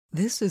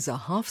This is a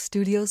Hoff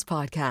Studios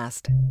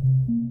podcast.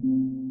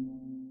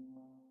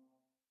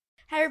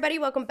 Hi everybody,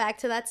 welcome back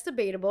to That's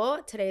Debatable.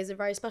 Today is a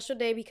very special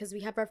day because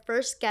we have our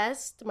first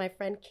guest, my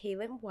friend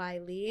Kaylin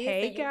Wiley.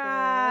 Hey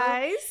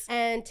guys!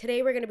 And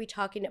today we're going to be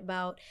talking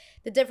about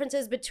the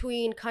differences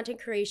between content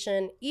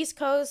creation East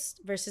Coast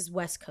versus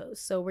West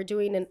Coast. So we're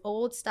doing an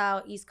old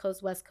style East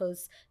Coast, West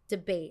Coast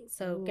debate.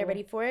 So Get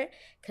ready for it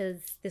because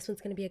this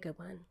one's going to be a good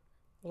one.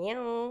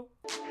 Meow.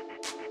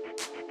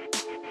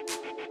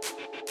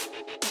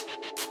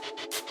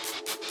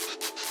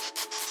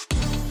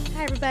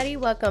 Hi everybody,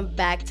 welcome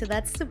back to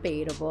That's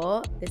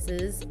Debatable. This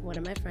is one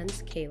of my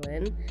friends,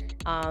 Kaylin.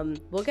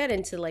 We'll get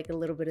into like a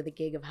little bit of the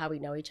gig of how we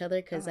know each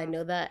other because I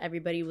know that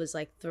everybody was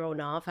like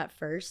thrown off at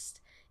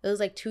first. It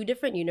was like two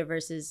different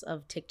universes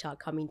of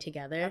TikTok coming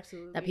together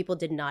that people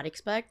did not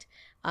expect.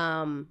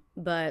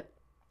 But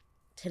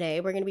today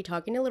we're going to be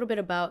talking a little bit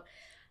about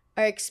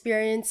our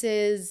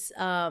experiences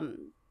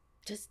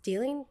just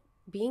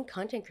being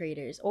content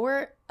creators,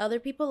 or other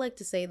people like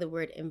to say the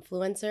word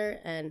influencer,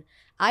 and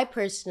I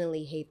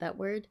personally hate that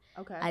word.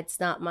 Okay. That's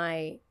not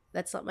my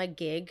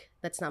gig,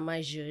 that's not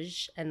my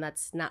zhuzh, and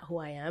that's not who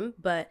I am,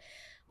 but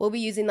we'll be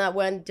using that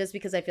one just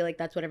because I feel like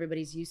that's what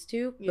everybody's used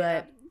to.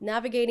 Yeah. But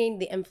navigating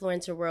the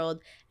influencer world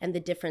and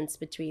the difference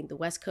between the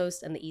West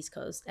Coast and the East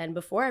Coast. And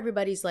before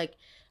everybody's like,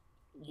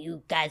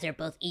 you guys are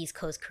both East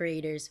Coast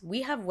creators,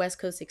 we have West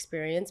Coast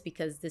experience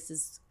because this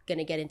is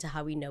gonna get into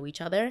how we know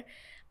each other.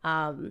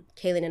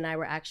 Kaylin and I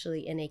were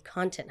actually in a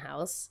content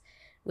house,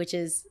 which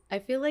is, I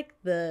feel like,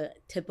 the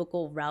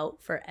typical route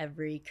for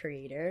every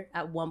creator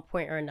at one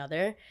point or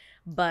another.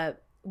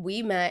 But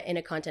we met in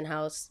a content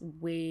house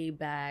way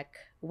back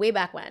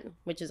when,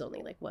 which is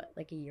only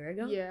like a year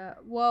ago? Yeah.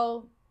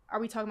 Well,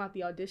 are we talking about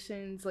the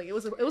auditions? Like it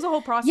was a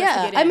whole process to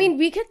Yeah, get in. I mean,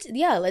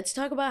 let's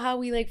talk about how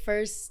we like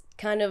first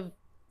kind of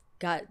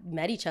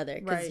met each other.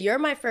 Because you're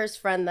my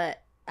first friend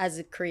that, as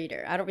a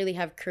creator, I don't really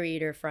have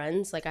creator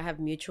friends. Like I have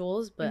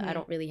mutuals, but I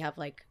don't really have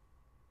like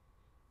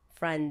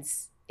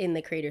friends in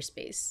the creator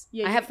space.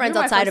 Yeah, I have friends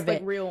outside of it.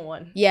 Like, real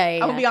one. Yeah.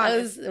 I will be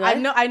honest.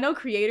 I know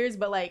creators,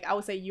 but like I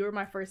would say you were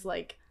my first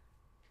like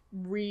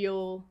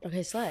real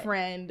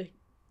friend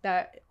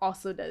that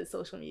also does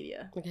social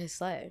media. Okay,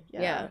 slay.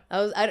 Yeah.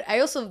 I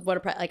also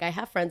want to I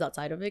have friends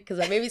outside of it because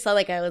I maybe sound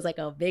like I was like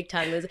a big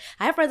time loser.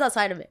 I have friends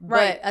outside of it,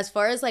 right? But as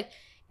far as like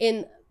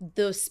in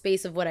the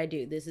space of what I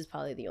do, this is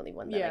probably the only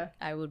one that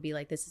I would be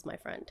like, this is my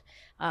friend.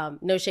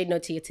 No shade, no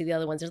tea to the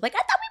other ones. There's like, I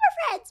thought we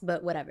were friends,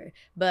 but whatever.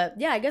 But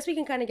yeah, I guess we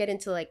can kind of get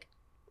into like,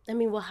 I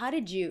mean, well, how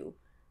did you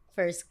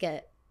first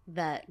get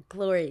that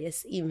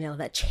glorious email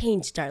that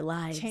changed our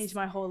lives? Changed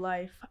my whole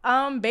life.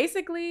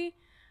 Basically,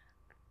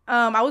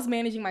 I was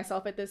managing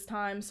myself at this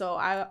time, so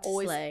I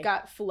always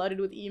got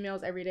flooded with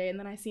emails every day. And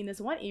then I seen this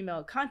one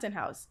email, Content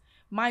House.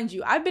 Mind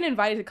you, I've been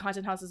invited to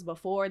content houses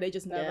before. They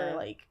just never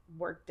like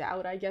worked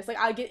out, I guess. Like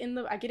I get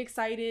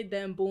excited,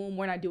 then boom,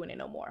 we're not doing it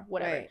no more.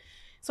 Whatever. Right.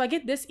 So I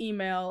get this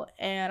email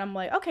and I'm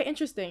like, okay,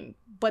 interesting.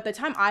 But the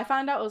time I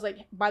found out, it was like,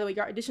 by the way,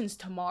 your audition's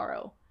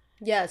tomorrow.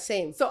 Yeah,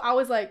 same. So I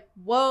was like,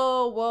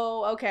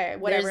 whoa, okay,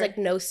 whatever. There's like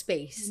no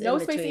space. No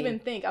space to even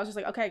think. I was just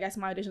like, okay, I guess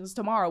my audition's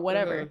tomorrow,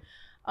 whatever.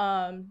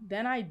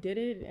 Then I did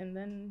it and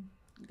then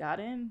got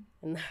in.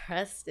 And the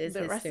rest is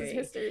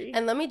history.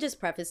 And let me just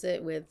preface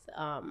it with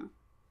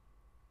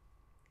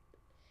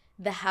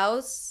the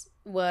house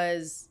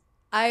was,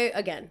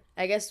 I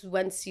guess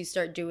once you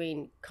start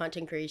doing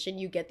content creation,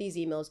 you get these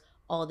emails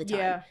all the time.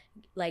 Yeah.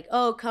 Like,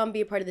 oh, come be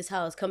a part of this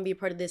house. Come be a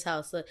part of this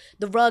house.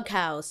 The rug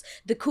house,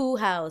 the cool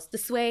house, the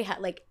sway house.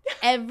 Like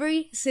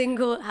every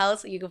single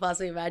house that you could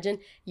possibly imagine,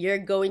 you're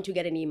going to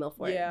get an email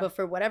for it. But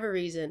for whatever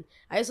reason,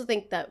 I also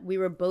think that we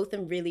were both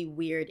in really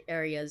weird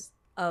areas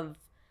of,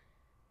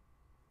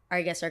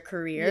 I guess, our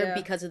career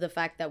because of the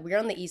fact that we're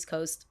on the East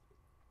Coast.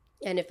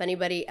 And if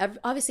anybody,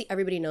 obviously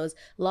everybody knows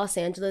Los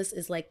Angeles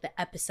is like the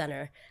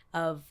epicenter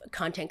of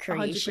content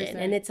creation. 100%.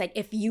 And it's like,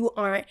 if you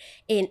aren't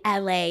in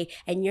LA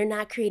and you're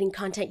not creating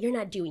content, you're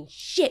not doing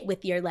shit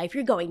with your life.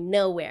 You're going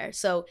nowhere.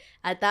 So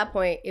at that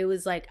point, it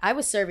was like, I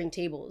was serving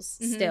tables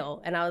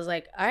still. And I was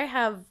like, I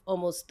have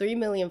almost 3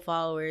 million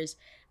followers.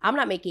 I'm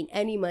not making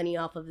any money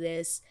off of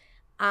this.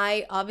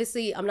 I'm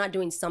not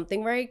doing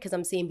something right because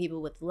I'm seeing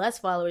people with less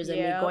followers than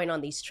me going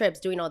on these trips,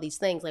 doing all these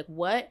things. Like,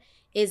 what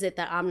is it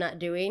that I'm not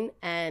doing?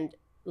 And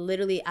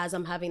literally as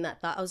I'm having that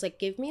thought, I was like,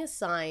 give me a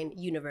sign,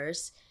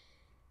 universe,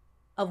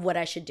 of what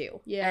I should do.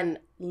 Yeah. And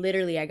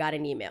literally I got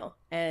an email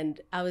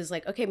and I was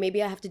like, okay,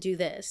 maybe I have to do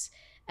this.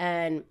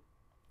 And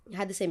I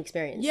had the same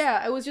experience.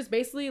 Yeah, it was just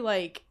basically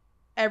like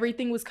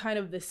everything was kind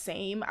of the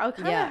same. I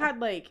kind of had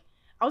like,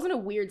 I was in a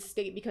weird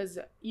state because,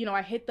 you know,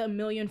 I hit the 1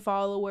 million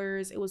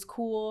followers. It was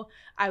cool.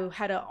 I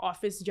had an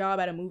office job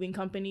at a moving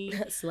company.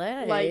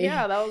 Slay. Like,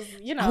 yeah, that was,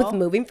 you know. With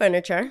moving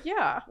furniture.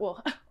 Yeah.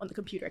 Well, on the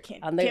computer. I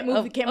can't move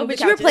but the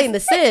couches. You were playing The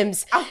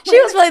Sims. She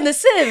was playing The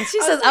Sims.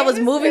 She says, I was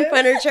moving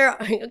furniture.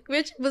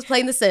 Bitch was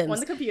playing The Sims. On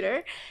the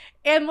computer.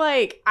 And,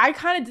 like, I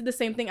kind of did the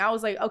same thing. I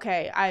was like,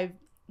 okay, I've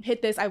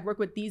hit this. I've worked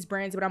with these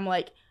brands, but I'm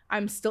like,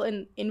 I'm still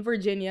in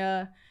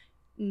Virginia.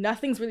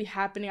 nothing's really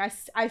happening.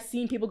 I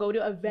seen people go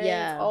to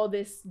events, all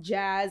this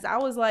jazz. I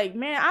was like,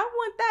 man, I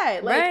want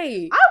that. Like,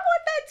 right. I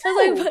want that too.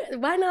 I was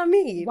like, why not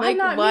me? Why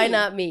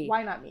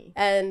not me?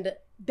 And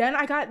then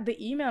I got the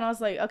email and I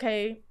was like,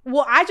 okay.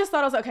 Well, I just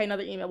thought I was like, okay,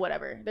 another email,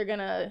 whatever. They're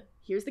gonna,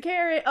 here's the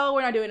carrot. Oh,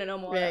 we're not doing it no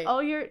more. Right.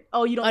 You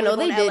don't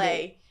live in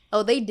LA.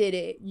 Oh, they did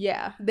it.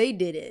 Yeah. They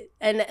did it.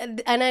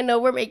 And I know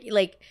we're making,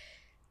 like,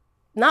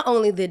 not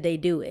only did they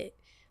do it,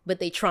 but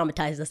they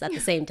traumatized us at the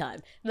same time.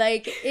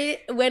 Like,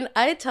 when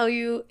I tell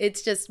you,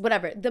 it's just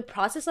whatever. The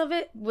process of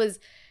it was,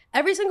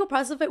 every single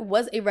process of it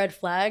was a red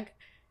flag.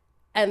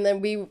 And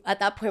then at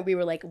that point, we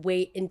were like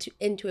way into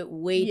it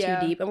way too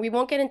deep. And we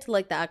won't get into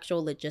like the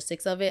actual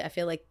logistics of it. I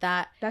feel like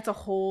that's a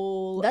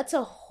whole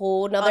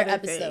nother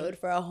episode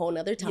for a whole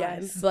nother time.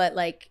 Yes. But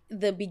like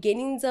the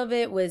beginnings of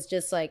it was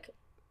just like,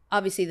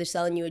 obviously they're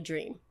selling you a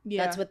dream.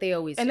 Yeah. That's what they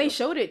always do. And they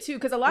showed it too.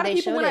 Because a lot of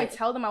people, when I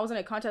tell them I was in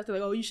a contest, they're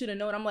like, oh, you should have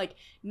known. I'm like,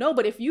 no,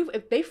 but if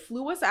they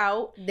flew us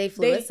out.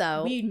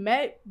 We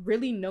met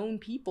really known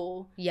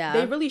people. Yeah.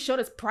 They really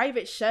showed us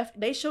private chef.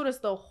 They showed us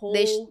the whole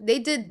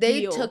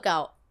They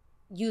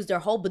used their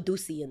whole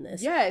Badusi in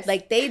this. Yes.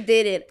 Like they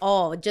did it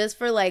all just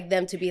for like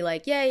them to be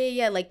like,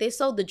 yeah. Like they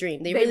sold the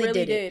dream. They really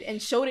did it.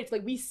 And showed it,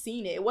 like we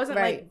seen it. It wasn't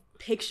like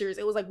pictures.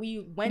 It was like we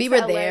were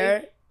LA,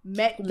 there,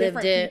 met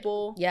different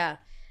people. Yeah.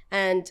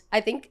 And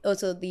I think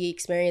also the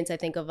experience I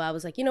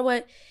was like, you know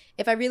what?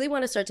 If I really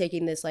want to start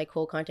taking this like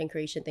whole content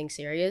creation thing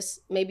serious,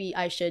 maybe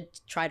I should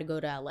try to go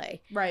to LA.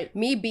 Right.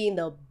 Me being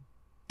the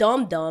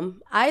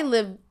dumb, I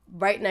live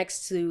right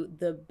next to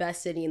the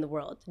best city in the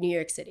world, New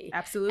York City.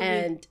 Absolutely.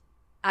 And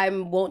I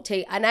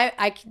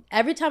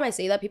every time I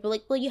say that, people are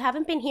like, well, you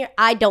haven't been here.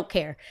 I don't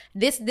care.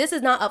 This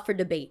is not up for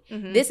debate.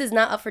 Mm-hmm. This is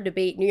not up for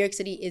debate. New York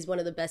City is one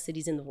of the best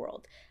cities in the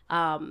world.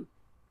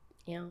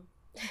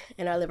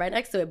 And I live right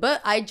next to it.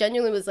 But I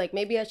genuinely was like,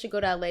 maybe I should go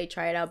to LA,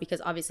 try it out,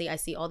 because obviously I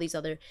see all these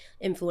other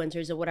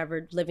influencers or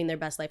whatever living their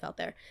best life out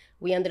there.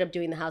 We ended up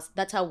doing the house.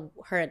 That's how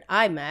her and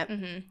I met.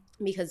 Mm-hmm.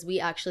 Because we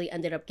actually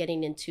ended up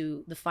getting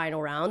into the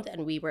final round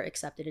and we were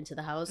accepted into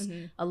the house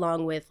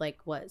along with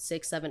like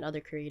 6-7 other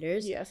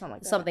creators. Yeah, something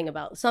like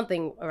that.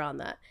 Something around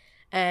that.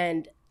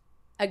 And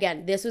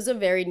again, this was a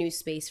very new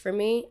space for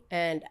me,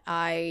 and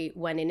I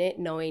went in it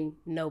knowing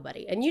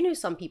nobody. And you knew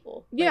some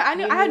people. Yeah, I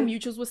had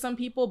mutuals with some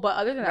people, but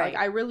other than that, like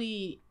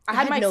I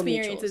had my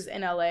experiences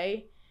in LA.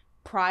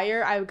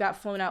 Prior, I got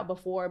flown out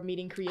before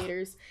meeting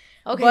creators.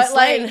 Okay, but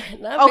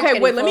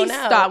like, wait, let me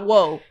stop.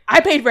 Whoa, I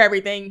paid for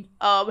everything.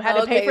 Had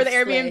to pay for the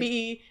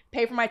Airbnb,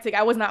 pay for my ticket.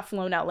 I was not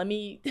flown out. Let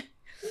me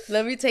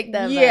take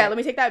that. Yeah, let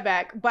me take that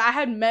back. But I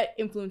had met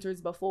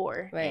influencers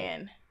before,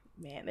 and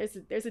man, there's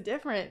a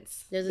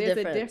difference. There's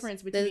a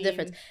difference between. There's a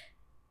difference.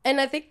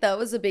 And I think that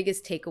was the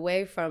biggest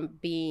takeaway from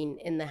being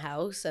in the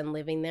house and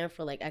living there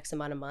for like X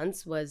amount of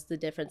months, was the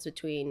difference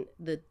between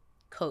the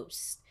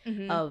coast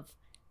of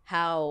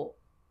how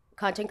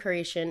content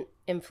creation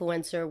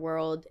influencer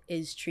world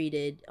is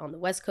treated on the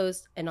West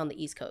Coast and on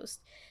the East Coast.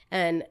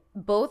 And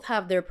both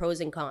have their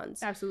pros and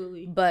cons.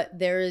 Absolutely. But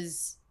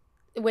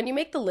when you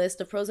make the list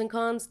of pros and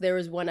cons, there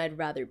is one I'd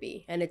rather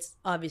be. And it's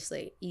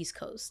obviously East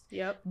Coast.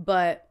 Yep.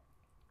 But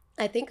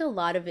I think a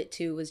lot of it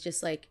too was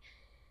just like,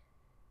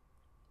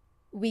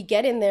 we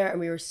get in there and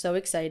we were so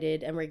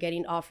excited and we're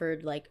getting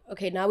offered like,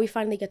 okay, now we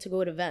finally get to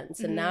go to events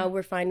and now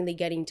we're finally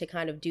getting to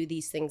kind of do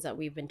these things that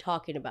we've been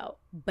talking about,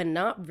 but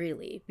not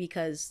really,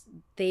 because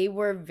they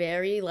were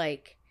very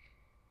like,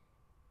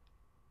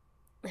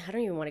 I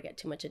don't even want to get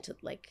too much into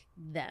like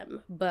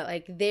them, but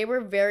like they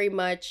were very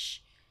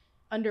much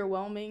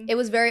underwhelming. It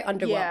was very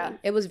underwhelming. Yeah.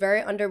 It was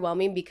very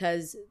underwhelming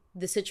because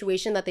the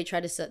situation that they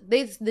tried to set,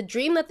 the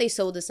dream that they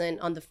sold us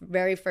in on the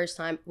very first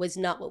time was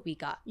not what we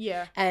got.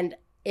 Yeah. And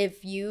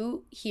if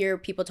you hear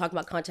people talk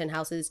about content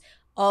houses,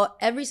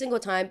 every single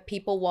time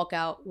people walk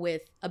out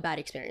with a bad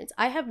experience.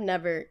 I have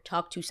never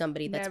talked to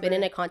somebody that's been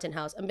in a content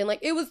house and been like,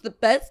 it was the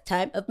best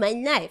time of my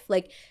life.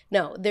 Like,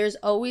 no, there's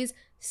always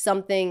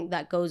something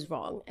that goes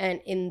wrong.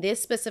 And in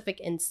this specific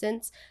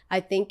instance, I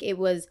think it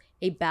was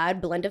a bad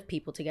blend of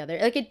people together.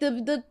 Like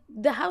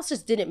the house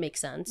just didn't make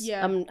sense.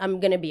 Yeah, I'm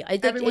gonna be.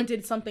 Everyone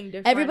did something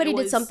different. Everybody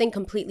did something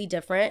completely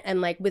different,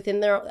 and like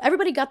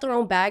everybody got their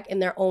own bag in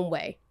their own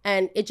way,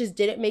 and it just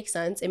didn't make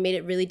sense. It made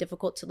it really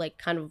difficult to like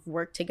kind of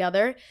work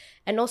together,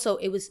 and also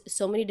it was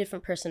so many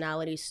different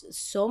personalities,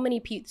 so many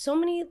people,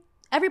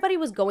 everybody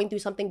was going through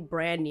something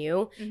brand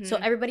new, so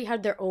everybody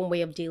had their own way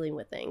of dealing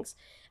with things,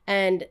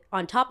 and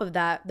on top of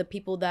that, the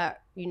people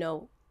that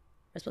are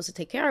supposed to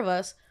take care of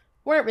us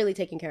weren't really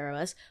taking care of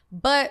us,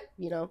 but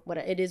what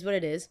it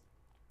is.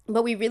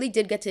 But we really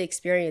did get to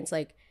experience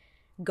like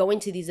going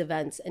to these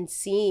events and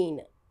seeing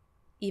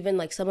even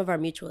like some of our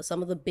mutuals,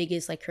 some of the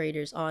biggest like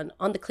creators on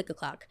the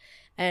Click-a-Clock,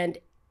 and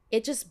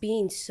it just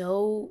being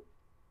so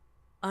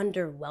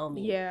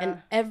underwhelming. Yeah.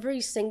 And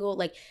every single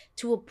like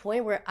to a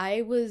point where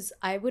I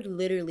would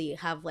literally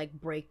have like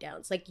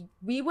breakdowns. Like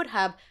we would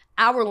have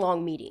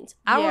hour-long meetings.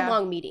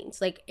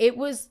 Like it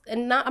was,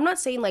 and I'm not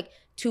saying like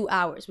 2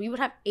 hours. We would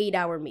have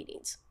 8-hour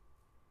meetings.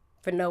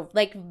 for no,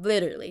 like,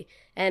 literally.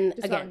 And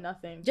just again, about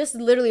nothing. Just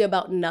literally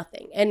about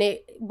nothing. And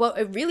what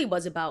it really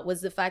was about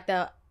was the fact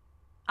that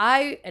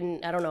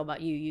and I don't know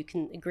about you, you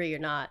can agree or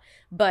not,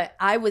 but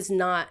I was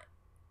not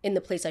in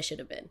the place I should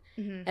have been.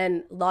 Mm-hmm.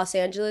 And Los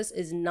Angeles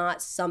is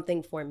not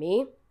something for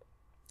me.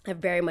 I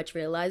very much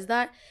realized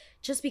that,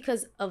 just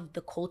because of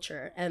the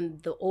culture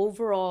and the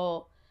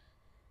overall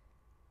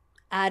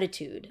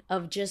attitude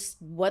of just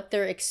what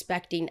they're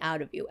expecting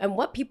out of you and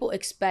what people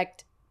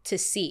expect to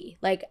see.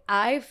 Like,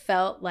 I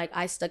felt like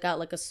I stuck out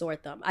like a sore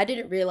thumb. I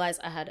didn't realize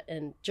I had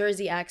a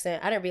Jersey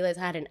accent. I didn't realize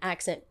I had an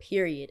accent,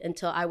 period,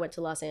 until I went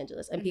to Los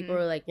Angeles. And people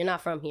were like, you're not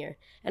from here.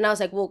 And I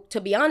was like, well,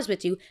 to be honest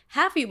with you,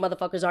 half of you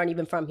motherfuckers aren't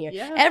even from here.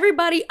 Yeah.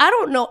 Everybody, I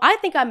don't know. I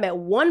think I met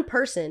one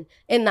person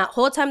in that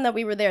whole time that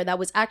we were there that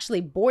was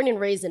actually born and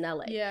raised in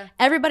LA. Yeah.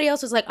 Everybody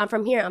else was like, I'm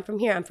from here, I'm from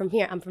here, I'm from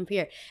here, I'm from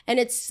here. And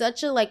it's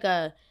such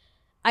a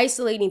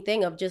isolating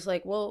thing of just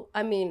like, well,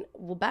 I mean,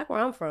 back where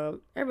I'm from,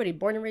 everybody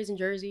born and raised in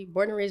Jersey,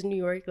 born and raised in New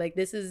York, like,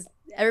 this is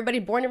everybody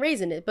born and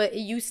raised in it, but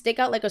you stick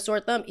out like a sore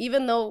thumb,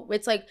 even though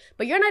it's like,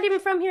 but you're not even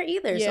from here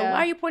either. Yeah. So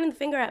why are you pointing the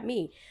finger at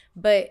me?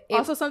 But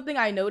also something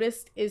I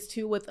noticed is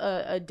too with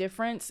a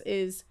difference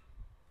is,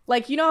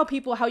 like, you know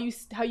how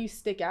you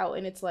stick out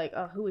and it's like,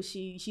 oh, who is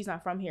she? She's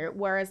not from here.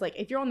 Whereas, like,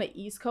 if you're on the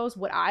East Coast,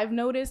 what I've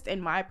noticed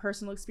in my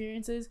personal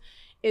experiences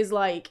is,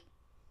 like,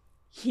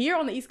 here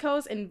on the East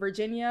Coast in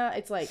Virginia,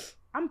 it's like,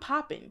 I'm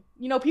popping.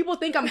 You know, people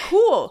think I'm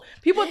cool.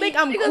 People think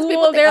I'm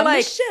cool. They're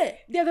like, shit.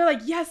 Yeah, they're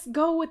like, yes,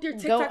 go with your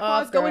TikTok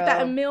followers. Go with that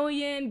 1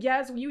 million.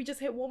 Yes, you just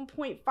hit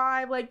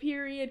 1.5, like,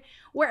 period.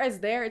 Whereas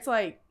there, it's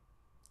like,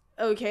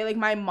 okay, like,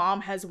 my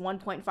mom has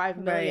 1.5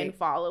 million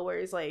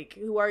followers. Like,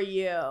 who are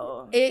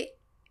you?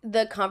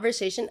 The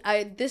conversation,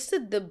 this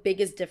is the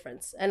biggest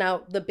difference. And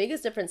the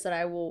biggest difference that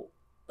I will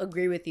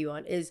agree with you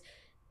on is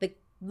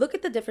look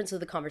at the difference of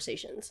the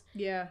conversations.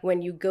 Yeah.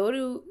 When you go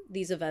to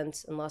these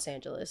events in Los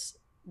Angeles,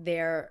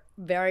 they're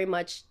very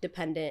much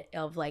dependent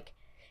of, like,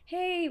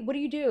 hey, what do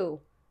you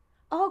do?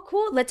 Oh,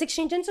 cool. Let's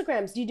exchange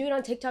Instagrams. Do you do it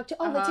on TikTok too?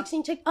 Oh, let's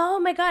exchange TikTok. Oh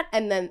my God.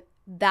 And then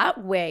that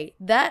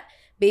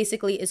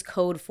basically is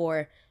code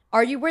for,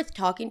 are you worth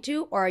talking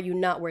to or are you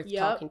not worth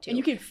talking to? And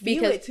you can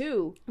feel it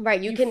too.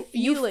 Right. You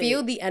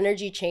feel the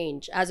energy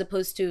change, as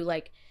opposed to,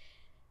 like,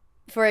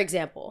 for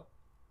example,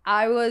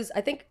 oh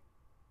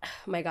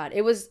my God,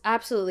 it was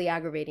absolutely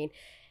aggravating.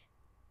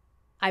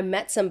 I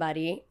met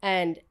somebody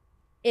and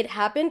it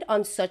happened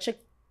on such a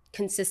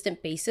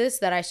consistent basis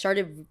that I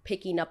started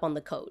picking up on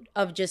the code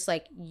of just,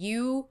 like,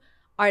 you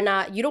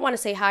don't want to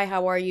say, hi,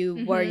 how are you?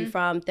 Mm-hmm. Where are you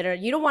from?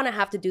 You don't want to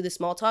have to do the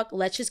small talk.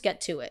 Let's just get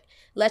to it.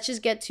 Let's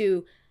just get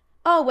to,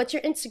 oh, what's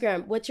your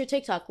Instagram? What's your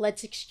TikTok?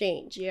 Let's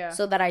exchange. Yeah.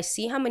 So that I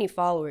see how many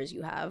followers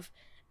you have.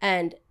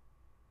 And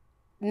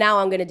now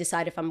I'm going to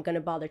decide if I'm going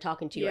to bother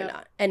talking to you or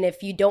not. And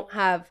if you don't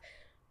have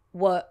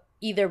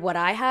either what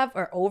I have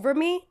or over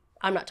me,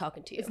 I'm not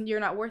talking to you. You're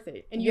not worth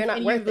it. And you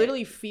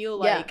literally feel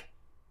like,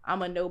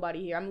 I'm a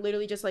nobody here. I'm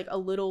literally just, like, a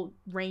little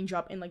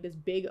raindrop in, like, this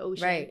big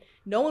ocean. Right.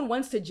 No one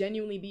wants to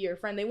genuinely be your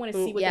friend. They want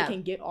to see what they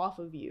can get off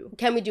of you.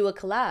 Can we do a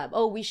collab?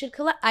 Oh, we should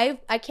collab.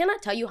 I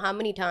cannot tell you how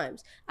many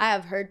times I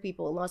have heard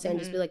people in Los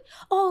Angeles be like,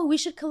 oh, we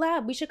should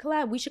collab. We should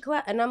collab. We should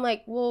collab. And I'm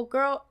like, well,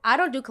 girl, I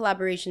don't do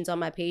collaborations on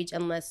my page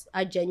unless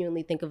I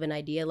genuinely think of an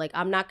idea. Like,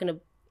 I'm not going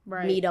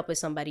to meet up with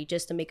somebody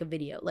just to make a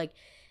video. Like,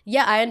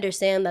 yeah, I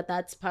understand that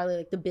that's probably,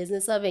 like, the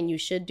business of it and you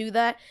should do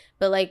that.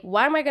 But, like,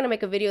 why am I going to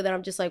make a video that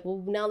I'm just like,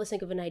 well, now let's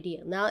think of an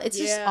idea. Now it's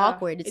just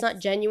awkward. It's not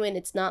genuine.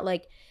 It's not,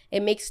 like, it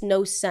makes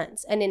no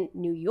sense. And in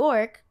New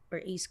York or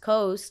East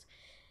Coast,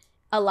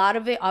 a lot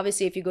of it,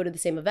 obviously, if you go to the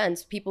same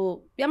events,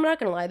 people, I'm not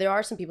going to lie, there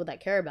are some people that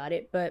care about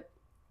it, but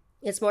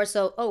it's more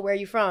so, oh, where are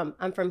you from?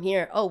 I'm from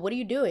here. Oh, what are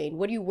you doing?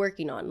 What are you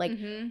working on? Like,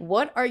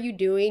 what are you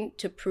doing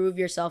to prove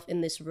yourself in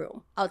this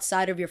room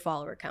outside of your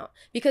follower count?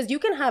 Because you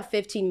can have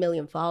 15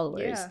 million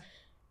followers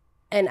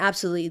and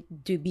absolutely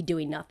be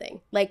doing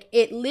nothing. Like,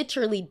 it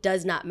literally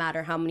does not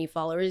matter how many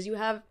followers you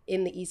have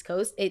in the East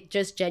Coast. It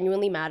just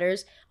genuinely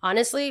matters,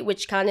 honestly,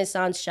 which kind of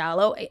sounds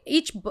shallow.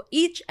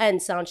 Each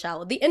end sounds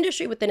shallow. The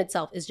industry within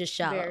itself is just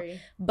shallow. Very.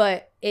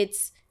 But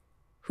it's,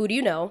 who do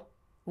you know?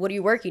 What are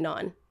you working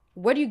on?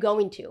 What are you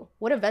going to?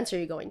 What events are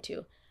you going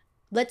to?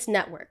 Let's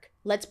network.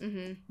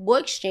 We'll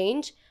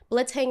exchange, but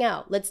let's hang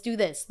out. Let's do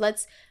this.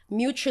 Let's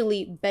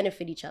mutually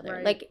benefit each other.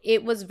 Right. Like,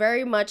 it was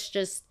very much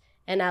just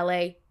in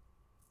LA.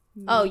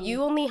 Oh,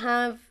 you only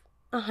have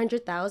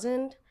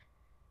 100,000?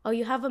 Oh,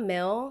 you have $1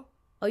 million?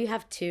 Oh, you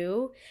have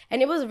 2?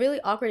 And it was a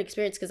really awkward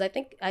experience because I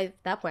think at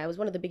that point I was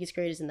one of the biggest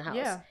creators in the house.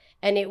 Yeah.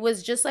 And it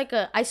was just like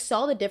I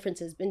saw the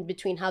differences in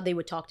between how they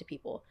would talk to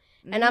people.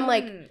 And I'm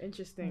like,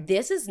 interesting.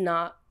 This is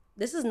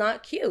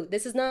not cute.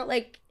 This is not,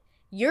 like,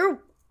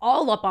 you're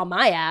all up on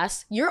my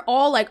ass. You're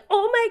all like,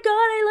 oh my God,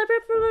 I love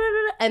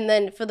her. And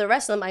then for the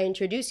rest of them, I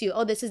introduce you.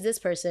 Oh, this is this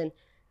person.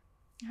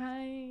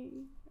 Hi.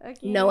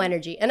 Okay. No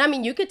energy. And I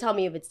mean, you could tell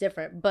me if it's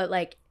different, but,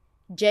 like,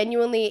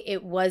 genuinely,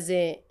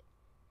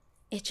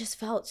 it just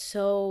felt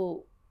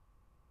so,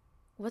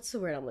 what's the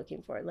word I'm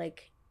looking for?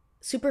 Like,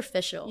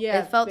 superficial.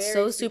 Yeah. It felt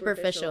so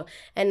superficial.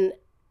 And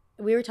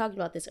we were talking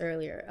about this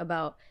earlier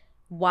about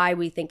why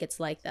we think it's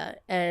like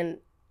that. And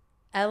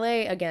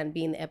LA, again,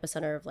 being the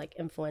epicenter of like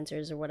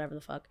influencers or whatever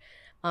the fuck,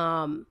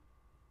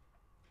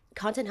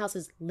 content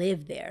houses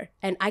live there.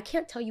 And I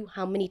can't tell you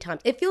how many times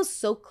it feels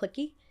so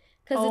cliquey.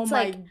 Because it's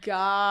like, oh my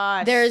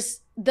gosh,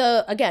 there's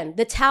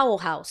the towel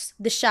house,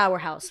 the shower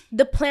house,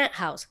 the plant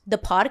house, the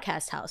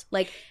podcast house.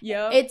 Like,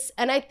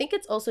 and I think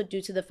it's also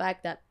due to the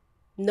fact that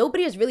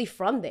nobody is really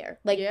from there.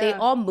 Like, they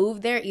all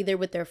move there either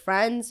with their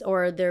friends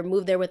or they're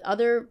moved there with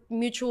other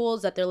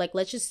mutuals that they're like,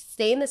 let's just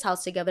stay in this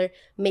house together,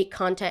 make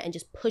content, and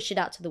just push it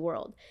out to the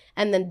world.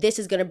 And then this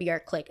is going to be our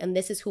clique, and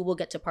this is who we'll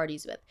get to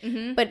parties with.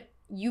 Mm-hmm. But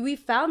we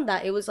found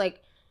that it was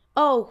like,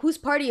 oh, whose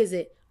party is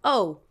it?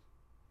 Oh,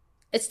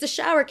 it's the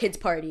shower kids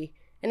party.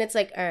 And it's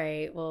like, all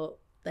right, well,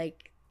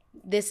 like,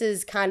 this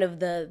is kind of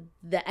the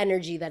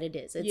energy that it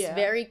is. It's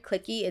very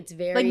cliquey. It's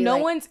very like no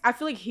one's, I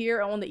feel like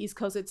here on the East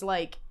Coast, it's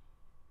like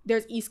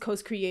there's East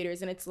Coast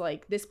creators and it's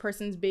like this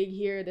person's big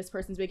here, this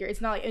person's bigger. It's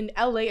not like in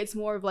LA, it's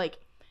more of like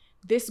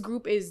this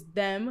group is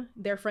them,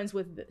 they're friends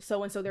with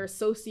so and so, they're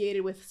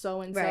associated with so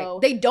and so.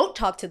 Right. They don't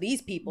talk to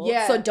these people.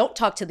 Yeah. So don't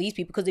talk to these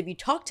people, because if you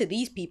talk to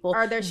these people,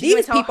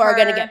 these people are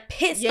going to get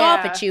pissed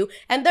off at you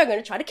and they're going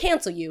to try to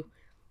cancel you.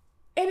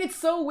 And it's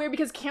so weird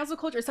because cancel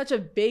culture is such a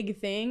big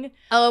thing.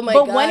 Oh my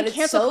God, when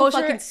cancel so culture,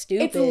 fucking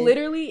stupid. It's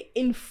literally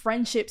in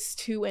friendships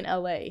too in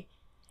LA.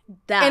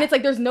 And it's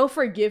like there's no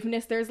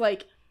forgiveness. There's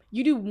like,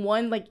 you do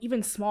one like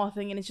even small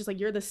thing and it's just like,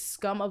 you're the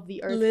scum of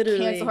the earth. Literally.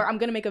 Cancel her. I'm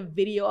going to make a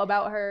video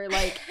about her.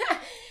 Like,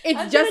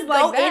 it's just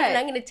like that. And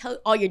I'm going to tell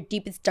all your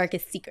deepest,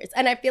 darkest secrets.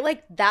 And I feel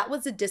like that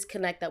was a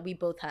disconnect that we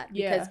both had.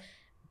 Because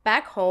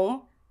back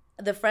home,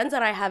 the friends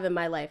that I have in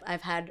my life,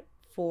 I've had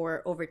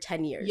for over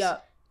 10 years. Yeah.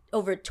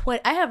 Over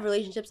 20, I have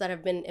relationships that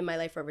have been in my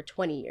life for over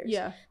 20 years.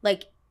 Yeah.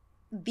 Like,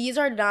 these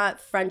are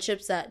not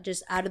friendships that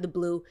just out of the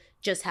blue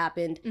just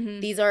happened. Mm-hmm.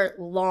 These are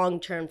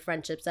long-term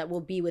friendships that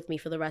will be with me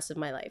for the rest of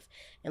my life.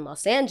 In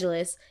Los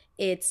Angeles,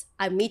 it's,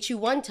 I meet you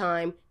one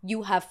time,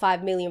 you have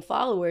 5 million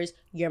followers,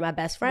 you're my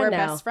best friend now.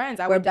 We're best friends.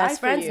 We're best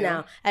friends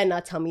now. And now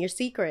tell me your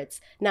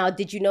secrets. Now,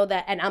 did you know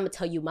that? And I'm going to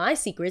tell you my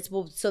secrets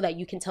so that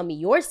you can tell me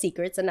your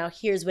secrets. And now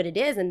here's what it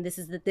is. And this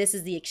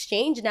is the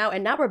exchange now.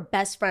 And now we're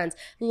best friends.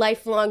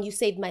 Lifelong. You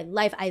saved my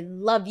life. I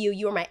love you.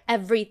 You are my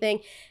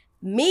everything.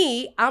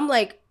 Me, I'm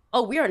like,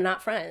 oh, we are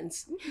not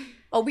friends.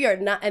 Oh, we are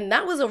not. And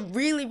that was a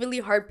really, really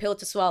hard pill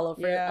to swallow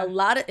for a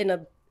lot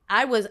of,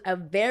 I was a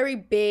very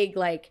big,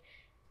 like,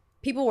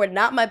 people were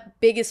not my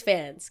biggest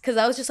fans because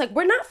I was just like,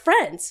 we're not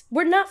friends.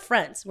 We're not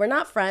friends. We're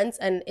not friends.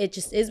 And it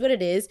just is what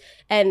it is.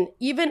 And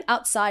even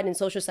outside in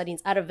social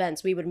settings, at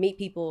events, we would meet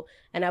people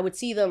and I would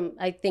see them,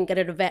 I think, at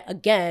an event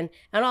again.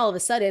 And all of a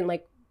sudden,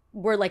 like,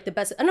 we're like the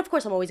best. And of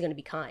course, I'm always going to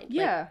be kind.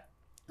 Yeah. Like,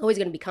 always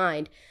going to be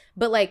kind.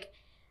 But like,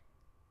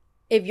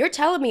 if you're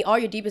telling me all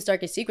your deepest,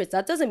 darkest secrets,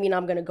 that doesn't mean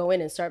I'm going to go in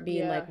and start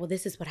being like, well,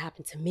 this is what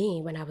happened to me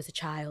when I was a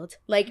child.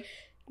 Like,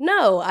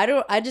 no, I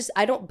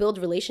don't build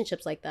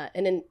relationships like that.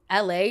 And in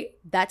LA,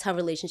 that's how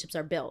relationships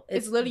are built.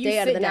 It's literally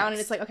you sit down and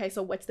it's like, okay,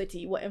 so what's the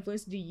tea? What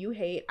influence do you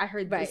hate? I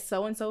heard this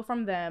so-and-so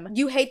from them.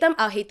 You hate them?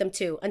 I'll hate them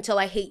too until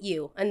I hate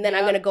you. And then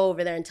I'm going to go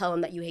over there and tell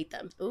them that you hate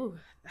them. Ooh,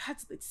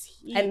 that's the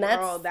tea, and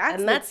girl.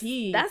 That's the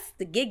tea. That's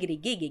the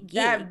giggity.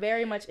 That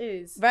very much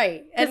is.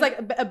 Right. It's like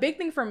a big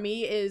thing for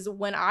me is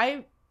when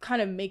I kind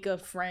of make a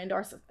friend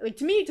or like,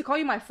 to me, to call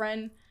you my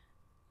friend,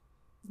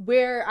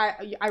 where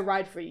I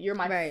ride for you. You're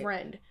my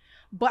friend.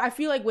 But I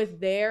feel like with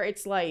there,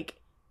 it's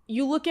like,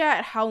 you look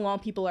at how long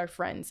people are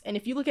friends. And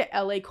if you look at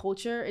LA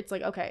culture, it's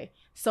like, okay,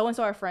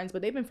 so-and-so are friends,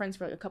 but they've been friends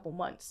for like a couple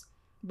months.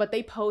 But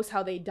they post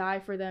how they die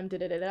for them,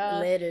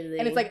 da-da-da-da. Literally.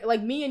 And it's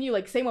like me and you,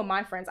 like, same with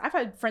my friends. I've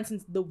had friends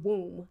since the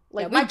womb.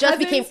 Like, we just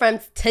became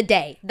friends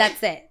today.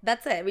 That's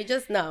it. We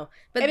just know.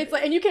 But and it's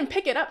like, and you can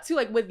pick it up too.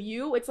 Like with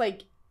you, it's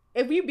like,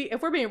 if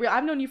we're being real,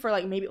 I've known you for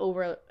like maybe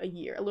over a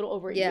year, a little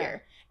over a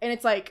year. And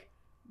it's like,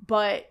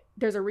 but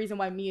there's a reason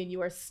why me and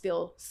you are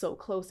still so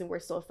close and we're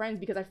still friends,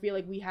 because I feel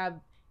like we have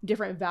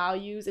different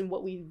values and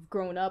what we've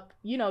grown up,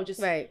 you know,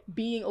 just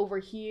being over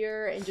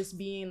here and just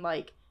being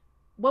like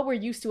what we're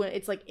used to. And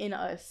it's like in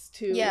us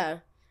too. Yeah.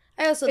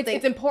 I also think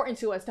it's important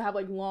to us to have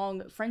like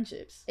long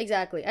friendships.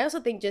 Exactly. I also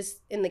think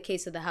just in the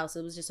case of the house,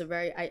 it was just a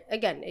very,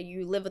 again,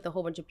 you live with a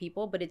whole bunch of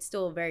people, but it's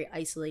still a very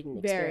isolating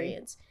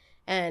experience.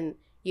 And,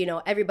 you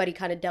know, everybody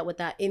kind of dealt with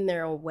that in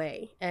their own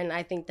way. And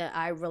I think that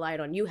I relied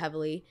on you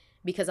heavily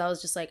because I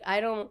was just like, I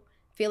don't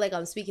feel like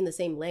I'm speaking the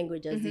same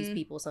language as these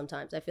people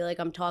sometimes. I feel like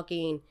I'm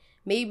talking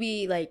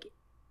maybe like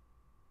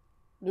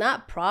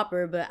not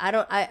proper, but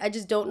I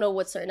just don't know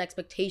what certain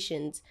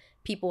expectations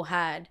people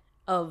had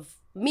of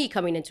me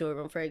coming into a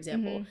room, for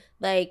example.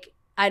 Like,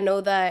 I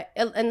know that,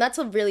 and that's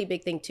a really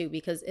big thing too,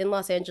 because in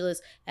Los Angeles,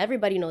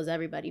 everybody knows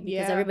everybody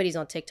because everybody's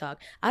on TikTok.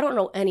 I don't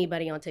know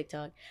anybody on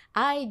TikTok.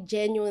 I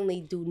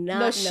genuinely do not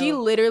know. She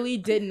literally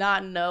did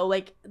not know.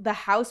 Like, the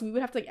house, we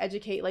would have to like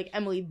educate, like,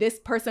 Emily, this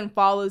person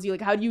follows you.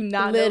 Like, how do you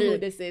not know who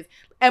this is?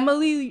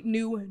 Emily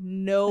knew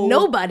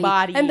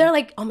nobody. And they're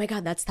like, oh my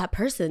God, that's that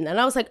person. And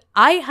I was like,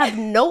 I have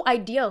no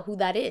idea who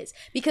that is,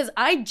 because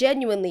I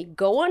genuinely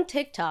go on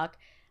TikTok.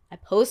 I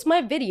post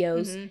my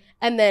videos,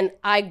 and then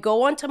I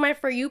go onto my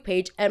For You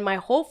page, and my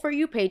whole For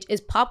You page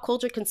is pop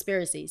culture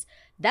conspiracies.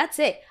 That's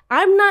it.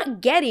 I'm not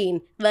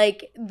getting,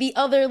 like, the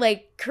other,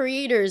 like,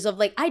 creators of,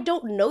 like, I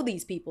don't know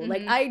these people.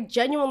 Like, I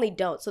genuinely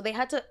don't. So they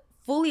had to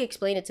fully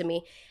explain it to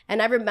me.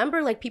 And I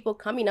remember, like, people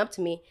coming up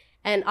to me,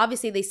 and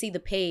obviously they see the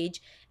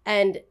page,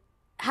 and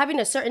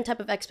having a certain type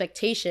of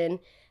expectation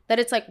that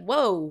it's like,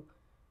 whoa,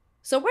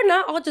 so we're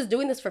not all just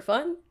doing this for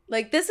fun?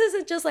 Like, this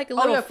isn't just like a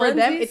little for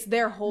them, it's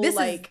their whole, their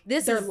life.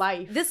 This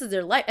is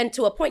their life. And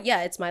to a point,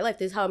 yeah, it's my life.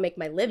 This is how I make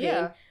my living.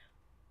 Yeah.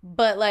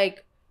 But,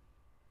 like,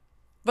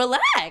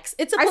 relax.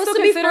 It's supposed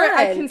to be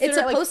fun. It's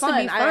supposed to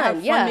be fun. I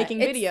have fun making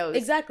videos.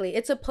 Exactly.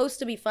 It's supposed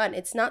to be fun.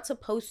 It's not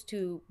supposed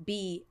to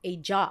be a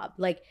job.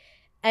 Like,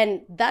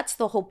 and that's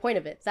the whole point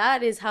of it.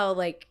 That is how,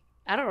 like,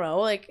 I don't know,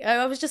 like,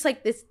 I was just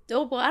like, this,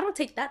 oh, well, I don't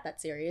take that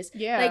serious.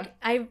 Yeah. Like,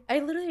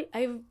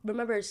 I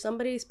remember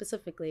somebody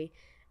specifically,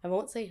 I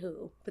won't say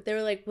who, but they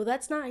were like, well,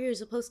 that's not how you're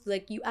supposed to,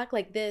 like, you act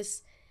like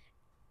this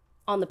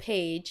on the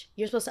page.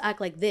 You're supposed to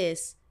act like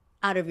this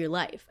out of your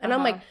life. And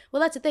I'm like,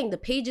 well, that's the thing. The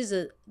page is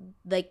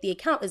the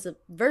account is a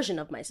version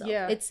of myself.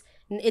 Yeah.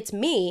 It's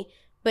me,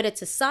 but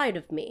it's a side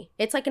of me.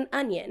 It's like an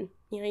onion.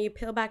 You know, you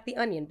peel back the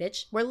onion,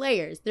 bitch. We're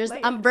layers.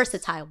 I'm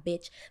versatile,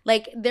 bitch.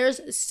 Like,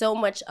 there's so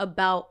much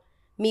about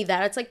me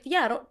that it's like,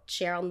 yeah, I don't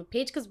share on the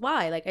page because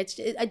why? Like,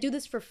 I do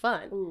this for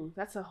fun. Ooh,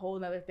 that's a whole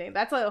nother thing.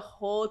 That's a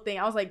whole thing.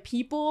 I was like,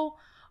 people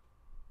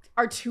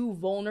are too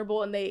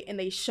vulnerable and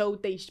they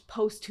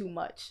post too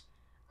much.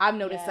 I've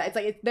noticed that. It's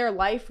like, it's their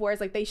life, whereas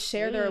like they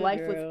share their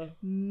life with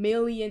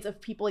millions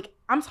of people. Like,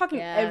 I'm talking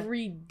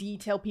every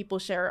detail people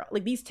share.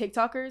 Like, these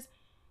TikTokers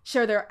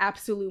share their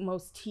absolute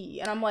most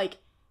tea. And I'm like,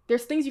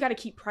 there's things you got to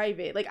keep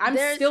private. Like, I'm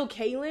still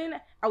Kaylin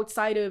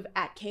outside of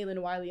 @Kaylin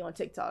Wiley on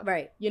TikTok.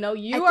 Right. You know,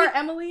 you are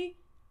Emily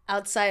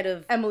outside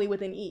of Emily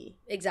with an E.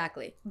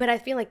 Exactly. But I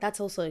feel like that's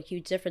also a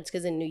huge difference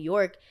because in New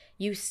York,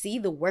 you see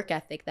the work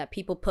ethic that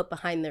people put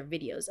behind their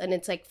videos. And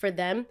it's like, for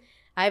them,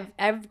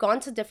 I've gone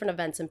to different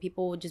events and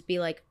people would just be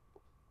like,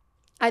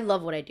 I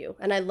love what I do.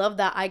 And I love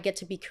that I get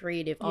to be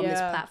creative on this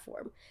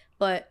platform.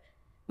 But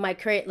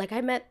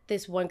I met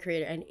this one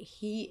creator and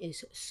he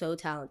is so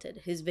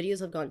talented. His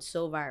videos have gone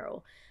so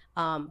viral.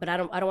 But I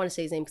don't want to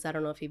say his name because I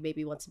don't know if he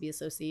maybe wants to be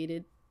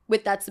associated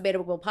with That's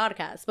Debatable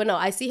podcast. But no,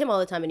 I see him all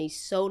the time and he's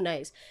so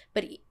nice.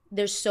 But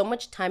there's so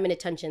much time and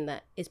attention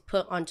that is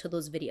put onto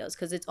those videos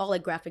because it's all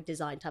like graphic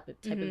design type of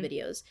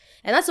videos.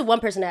 And that's the one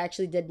person I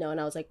actually did know.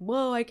 And I was like,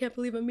 whoa, I can't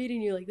believe I'm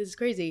meeting you. Like, this is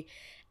crazy.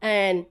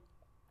 And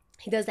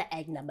he does the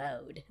Agna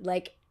mode.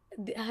 Like,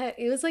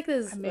 it was like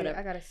this.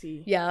 I gotta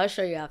see. Yeah, I'll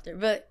show you after.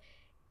 But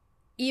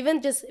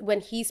even just when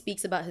he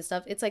speaks about his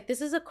stuff, it's like,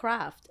 this is a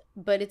craft,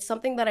 but it's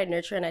something that I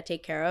nurture and I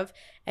take care of.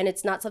 And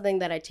it's not something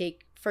that I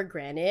take for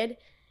granted.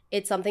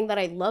 It's something that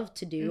I love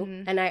to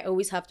do. And I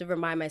always have to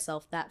remind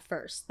myself that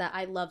first, that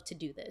I love to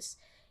do this.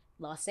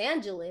 Los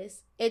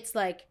Angeles, it's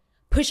like,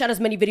 push out as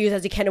many videos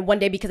as you can in one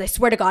day because I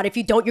swear to God, if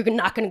you don't, you're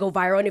not going to go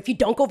viral. And if you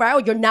don't go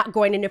viral, you're not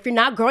growing. And if you're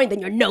not growing, then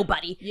you're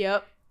nobody.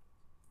 Yep.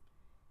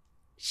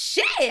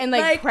 Shit. And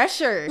like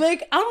pressure.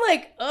 Like, I'm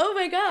like, oh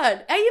my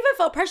God. I even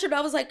felt pressured.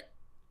 I was like,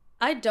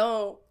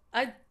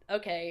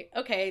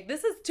 okay,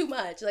 this is too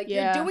much. Like,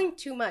 you're doing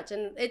too much.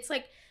 And it's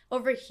like,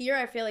 over here,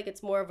 I feel like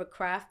it's more of a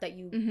craft that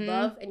you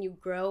love and you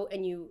grow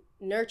and you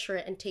nurture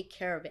it and take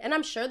care of it. And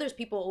I'm sure there's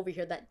people over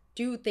here that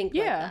do think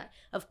like that,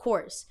 of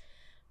course.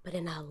 But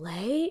in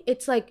LA,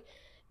 it's like,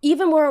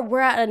 even where we're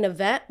at an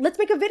event, let's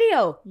make a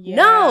video. Yeah.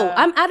 No,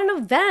 I'm at an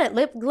event.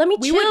 Let me chill, bro.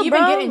 We would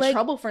even get in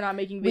trouble for not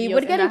making videos. We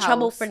would get in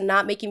trouble for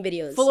not making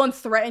videos. Full on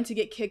threatened to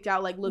get kicked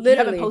out. Like, look, you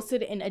haven't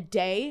posted in a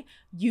day,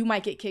 you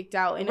might get kicked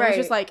out. And it was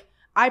just like,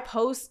 I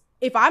post,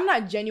 if I'm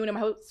not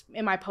genuine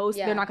in my post,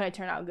 they're not going to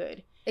turn out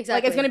good.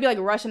 Exactly. Like, it's going to be like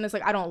Russian. It's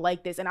like, I don't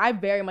like this. And I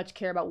very much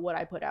care about what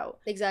I put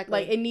out.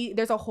 Exactly. Like,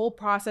 there's a whole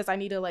process. I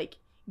need to like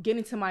get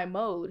into my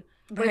mode.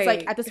 But it's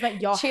like, at this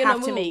event, y'all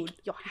have to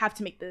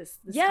make this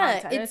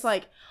content. And it's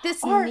like,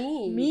 this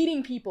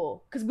meeting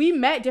people. Because we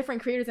met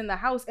different creators in the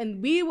house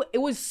and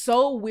it was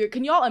so weird.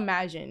 Can y'all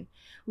imagine?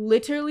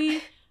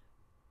 Literally,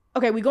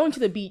 okay, we go into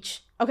the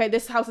beach. Okay,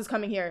 this house is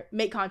coming here.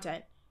 Make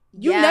content.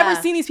 You've never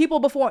seen these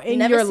people before in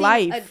your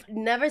life. I've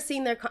never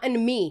seen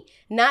and me,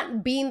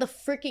 not being the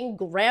freaking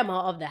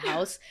grandma of the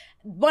house.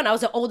 One, I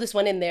was the oldest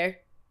one in there.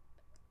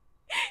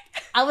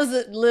 I was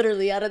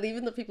literally, out of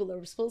even the people that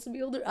were supposed to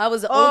be older, I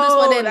was the oldest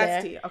one in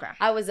there. Okay.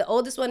 I was the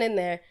oldest one in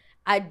there.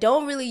 I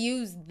don't really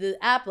use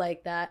the app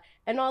like that.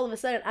 And all of a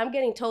sudden, I'm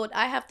getting told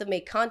I have to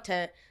make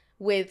content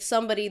with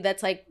somebody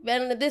that's like,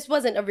 man, this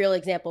wasn't a real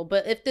example,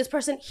 but if this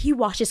person, he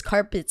washes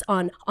carpets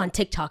on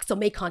TikTok, so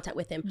make content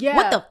with him. Yeah.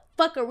 What the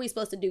fuck are we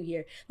supposed to do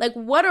here? Like,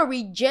 what are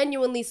we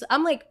genuinely,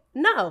 I'm like,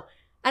 no.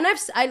 And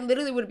I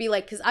literally would be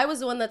like, because I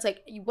was the one that's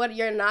like, what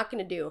you're not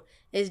going to do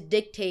is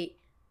dictate.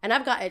 And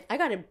I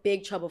got in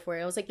big trouble for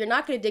it. I was like, you're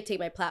not going to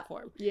dictate my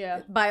platform.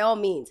 Yeah. By all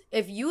means.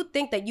 If you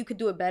think that you could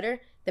do it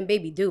better, then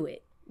baby, do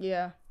it.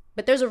 Yeah.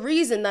 But there's a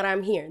reason that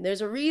I'm here.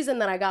 There's a reason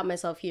that I got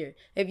myself here.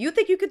 If you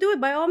think you could do it,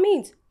 by all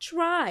means,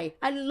 try.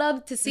 I'd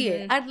love to see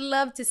it. I'd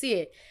love to see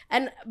it.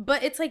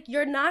 But it's like,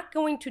 you're not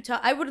going to tell.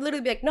 I would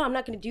literally be like, no, I'm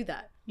not going to do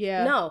that.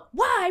 Yeah. No.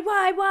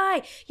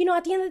 Why? You know,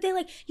 at the end of the day,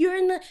 like, you're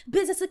in the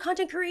business of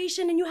content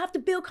creation and you have to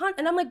build content.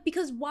 And I'm like,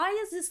 because why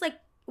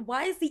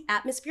is the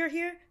atmosphere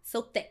here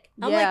so thick?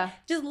 I'm like,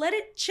 just let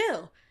it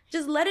chill.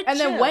 Just let it chill. And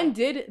then when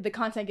did the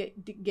content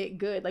get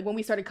good? Like when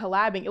we started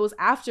collabing, it was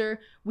after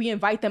we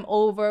invite them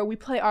over, we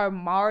play our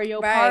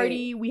Mario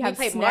Party, we have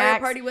snacks. Mario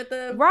Party with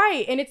them.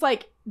 Right. And it's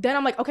like, then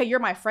I'm like, okay, you're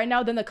my friend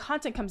now. Then the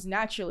content comes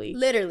naturally.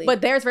 Literally.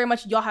 But there's very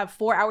much, y'all have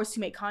 4 hours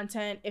to make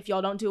content. If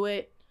y'all don't do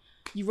it,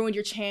 you ruined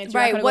your chance.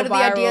 Right. What are the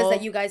ideas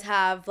that you guys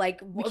have? Like,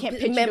 we can't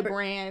pitch you to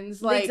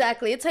brands. Like,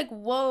 exactly. It's like,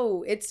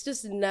 whoa, it's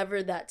just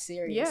never that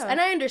serious. Yeah.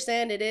 And I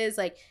understand it is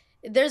like,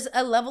 there's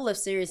a level of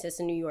seriousness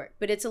in New York,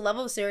 but it's a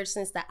level of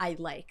seriousness that I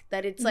like.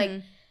 That it's like,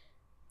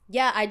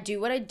 yeah, I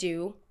do what I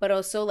do, but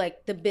also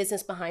like the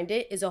business behind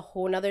it is a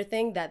whole nother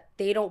thing that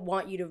they don't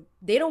want you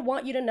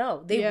to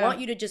know. They want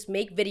you to just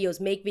make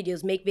videos.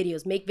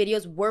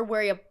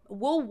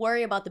 We'll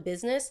worry about the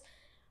business,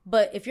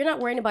 but if you're not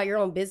worrying about your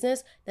own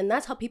business, then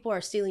that's how people are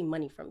stealing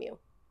money from you.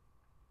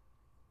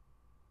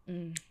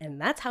 And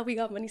that's how we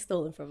got money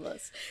stolen from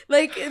us.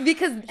 Like,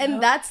 because,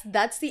 and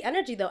that's the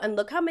energy though. And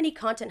look how many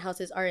content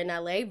houses are in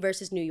LA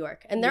versus New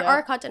York. And there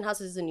are content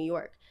houses in New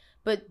York,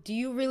 but do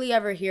you really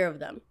ever hear of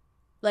them?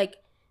 Like,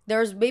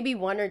 there's maybe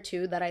one or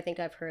two that I think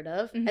I've heard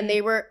of. And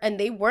they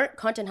weren't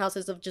content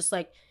houses of just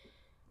like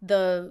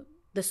the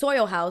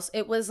Soil House.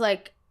 It was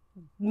like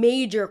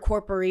major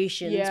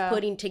corporations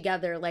putting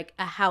together like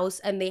a house,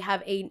 and they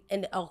have a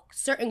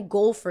certain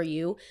goal for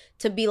you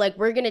to be like,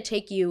 we're gonna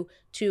take you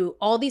to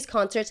all these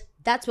concerts.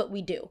 That's what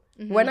we do.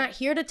 We're not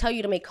here to tell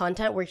you to make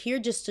content. We're here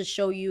just to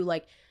show you,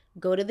 like,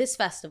 go to this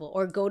festival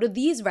or go to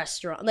these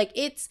restaurants. Like,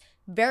 it's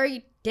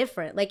very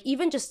different. Like,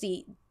 even just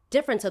the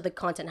difference of the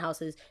content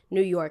houses,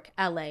 New York,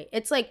 LA,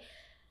 it's like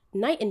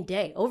night and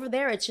day. Over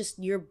there, it's just,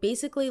 you're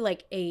basically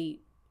like a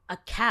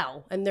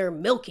cow, and they're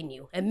milking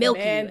you and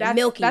milking you and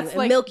milking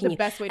you and milking you.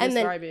 That's like the best way to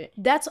describe it.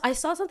 I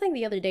saw something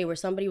the other day where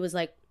somebody was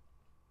like,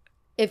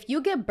 if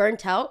you get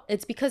burnt out,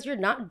 it's because you're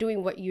not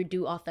doing what you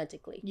do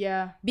authentically.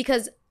 Yeah.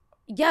 Because,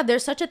 yeah,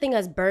 there's such a thing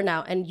as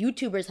burnout, and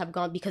YouTubers have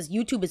gone, because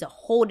YouTube is a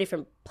whole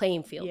different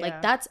playing field. Yeah.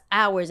 Like, that's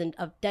hours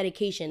of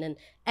dedication and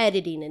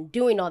editing and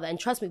doing all that. And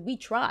trust me, we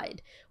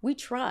tried.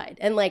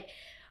 And like,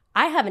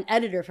 I have an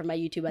editor for my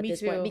YouTube at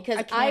this point,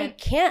 because I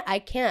can't.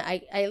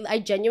 I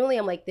genuinely,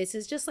 I'm like, this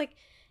is just like,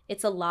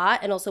 it's a lot.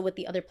 And also with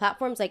the other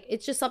platforms, like,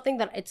 it's just something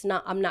that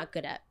I'm not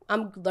good at.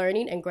 I'm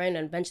learning and growing,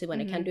 and eventually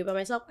when I can do it by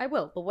myself, I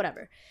will, but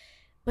whatever.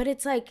 But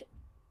it's like,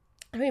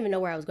 I don't even know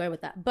where I was going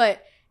with that.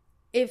 But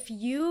if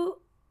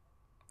you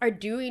are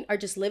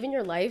just living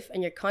your life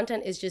and your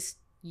content is just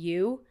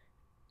you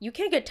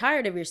can't get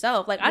tired of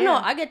yourself. Like, I know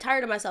I get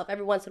tired of myself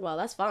every once in a while.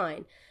 That's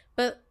fine.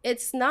 But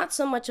it's not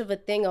so much of a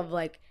thing of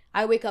like,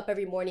 I wake up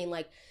every morning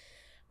like,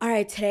 all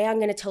right, today I'm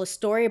going to tell a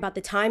story about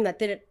the time that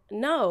didn't.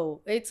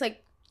 No, it's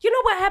like, you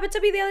know what happened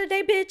to me the other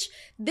day, bitch?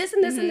 This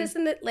and this and this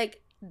and that.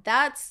 Like,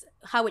 that's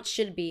how it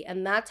should be.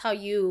 And that's how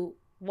you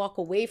walk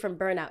away from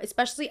burnout,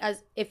 especially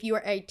as if you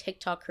are a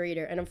TikTok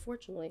creator. And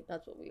unfortunately,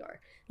 that's what we are.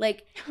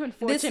 Like,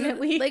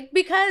 unfortunately,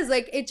 because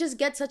like, it just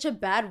gets such a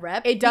bad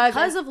rep. It does,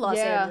 because of Los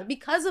Angeles,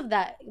 because of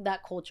that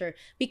culture,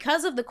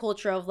 because of the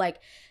culture of like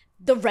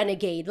the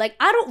renegade. Like,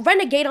 I don't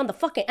renegade on the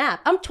fucking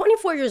app. I'm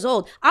 24 years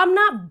old. I'm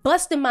not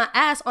busting my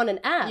ass on an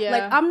app. Yeah.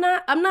 Like, I'm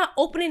not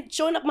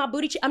showing up my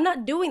booty. I'm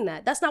not doing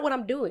that. That's not what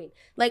I'm doing.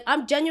 Like,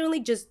 I'm genuinely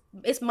just,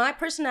 it's my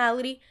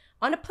personality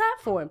on a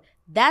platform.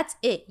 That's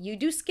it. You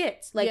do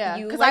skits. Like,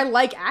 you, because I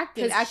like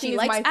acting. Acting is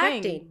my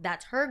acting. thing.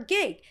 That's her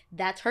gig.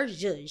 That's her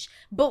zhuzh.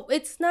 But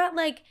it's not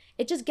like,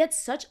 it just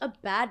gets such a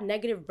bad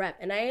negative rep.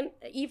 And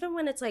even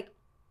when it's like,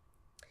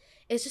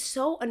 it's just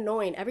so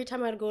annoying. Every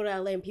time I go to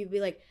LA and people be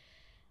like,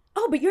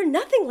 oh, but you're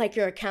nothing like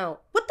your account.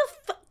 What the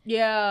fuck?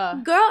 Yeah.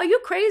 Girl, are you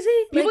crazy?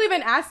 People like,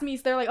 even ask me,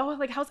 they're like, oh,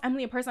 like, how's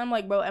Emily in person? I'm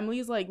like, bro,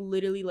 Emily's like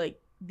literally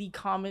like the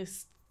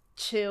calmest,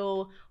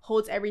 chill,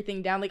 holds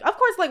everything down. Like, of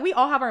course, like, we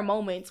all have our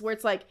moments where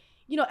it's like,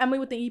 you know, Emily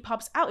would think he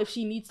pops out if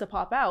she needs to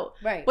pop out.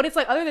 Right. But it's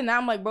like, other than that,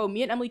 I'm like, bro,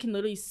 me and Emily can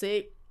literally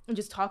sit and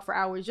just talk for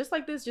hours. Just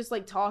like this, just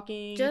like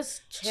talking.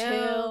 Just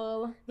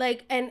chill.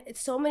 Like, and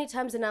so many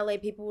times in LA,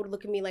 people would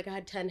look at me like I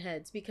had 10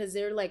 heads because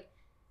they're like,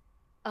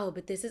 oh,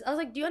 but this is, I was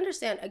like, do you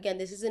understand? Again,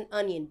 this is an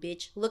onion,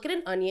 bitch. Look at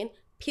an onion,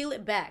 peel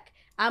it back.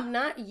 I'm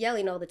not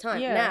yelling all the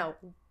time. Yeah. Now,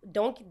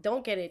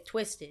 don't get it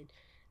twisted.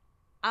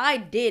 I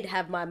did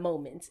have my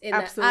moments.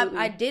 Absolutely.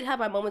 I did have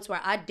my moments where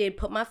I did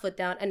put my foot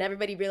down and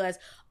everybody realized,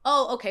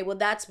 oh, okay, well,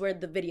 that's where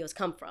the videos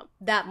come from.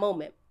 That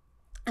moment.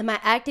 Am I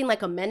acting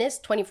like a menace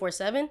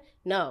 24/7?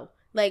 No.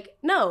 Like,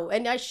 no.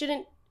 And I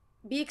shouldn't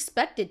be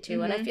expected to.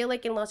 Mm-hmm. And I feel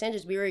like in Los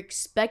Angeles, we were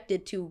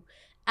expected to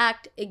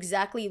act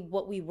exactly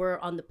what we were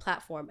on the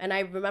platform. And I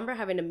remember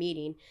having a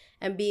meeting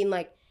and being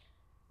like,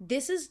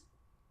 this is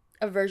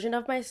a version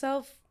of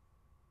myself.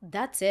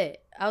 That's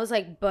it. I was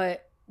like,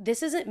 but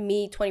this isn't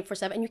me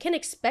 24/7, and you can't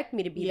expect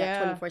me to be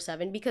that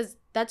 24/7 because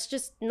that's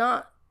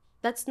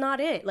not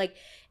it. Like,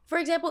 for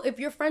example, if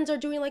your friends are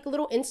doing like a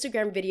little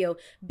Instagram video,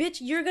 bitch,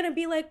 you're gonna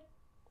be like,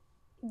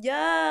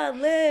 yeah,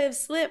 live,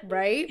 slip,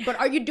 right? But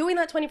are you doing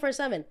that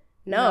 24/7?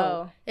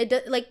 No.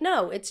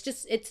 No,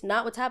 it's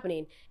not what's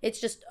happening.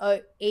 It's just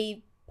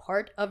a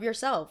part of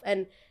yourself.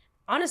 And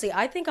honestly,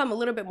 I think I'm a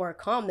little bit more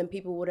calm than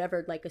people would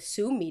ever like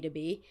assume me to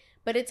be.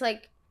 But it's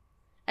like,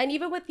 and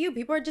even with you,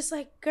 people are just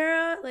like,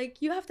 girl,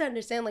 like, you have to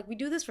understand, like, we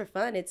do this for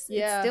fun. It's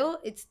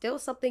still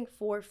something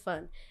for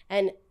fun.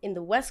 And in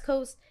the West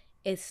Coast,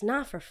 it's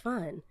not for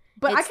fun.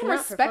 But I can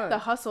respect the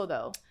hustle,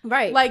 though.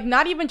 Right. Like,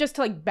 not even just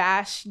to, like,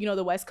 bash, you know,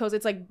 the West Coast.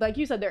 It's like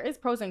you said, there is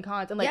pros and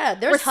cons. And, like, yeah,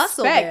 there's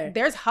hustle there.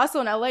 There's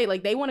hustle in LA.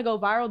 Like, they want to go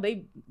viral.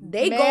 They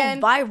go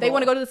viral. They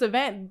want to go to this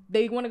event.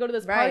 They want to go to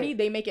this party.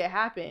 They make it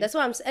happen. That's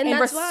what I'm saying. And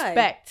that's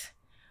respect. Why.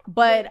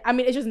 But, I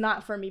mean, it's just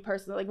not for me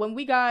personally. Like, when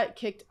we got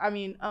kicked,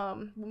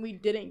 when we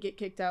didn't get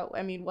kicked out,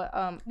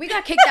 we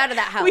got kicked out of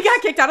that house. We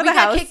got kicked out of the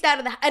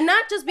house. And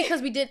not just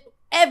because we did...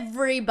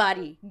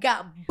 Everybody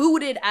got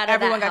booted out of that house.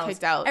 Everyone got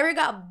kicked out. Everyone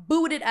got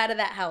booted out of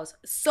that house.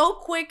 So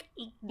quick,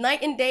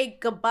 night and day,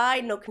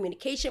 goodbye, no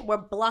communication. We're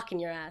blocking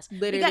your ass.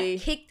 Literally. We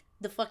got kicked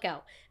the fuck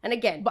out. And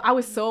again. But I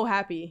was so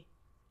happy.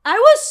 I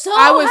was so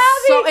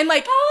happy. And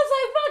like, I was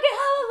like, fucking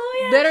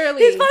hallelujah.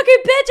 Literally. These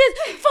fucking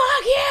bitches.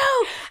 Fuck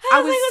you.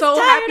 I was so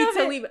happy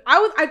to leave.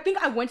 I think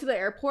I went to the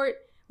airport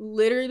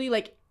literally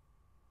like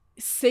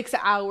 6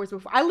 hours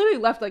before. I literally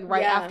left like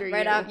after you.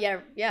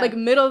 Like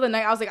middle of the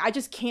night. I was like, I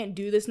just can't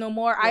do this no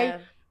more. Yeah.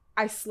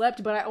 I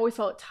slept, but I always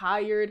felt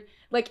tired.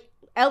 Like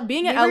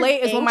being in LA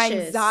is when my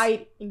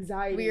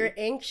anxiety. We were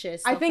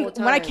anxious. I think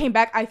when I came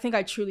back, I think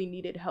I truly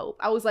needed help.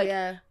 I was like,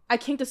 I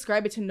can't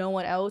describe it to no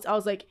one else. I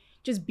was like,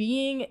 just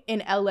being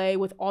in LA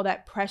with all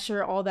that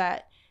pressure, all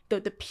that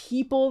the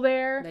people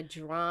there, the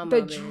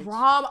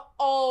drama.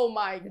 Oh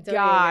my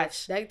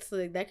gosh, that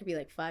could be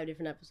like 5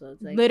 different episodes.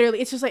 Like,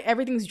 literally, it's just like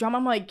everything's drama.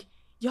 I'm like,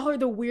 y'all are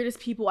the weirdest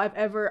people I've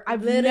ever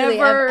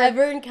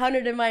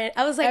encountered in my.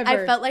 I was like,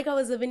 I felt like I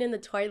was living in the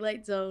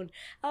Twilight Zone.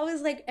 I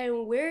was like,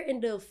 and where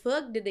in the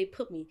fuck did they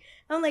put me?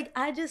 I'm like,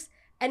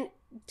 and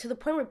to the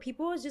point where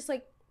people was just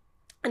like,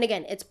 and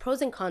again, it's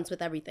pros and cons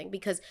with everything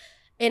because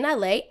in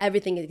LA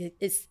everything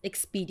is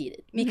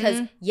expedited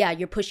because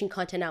you're pushing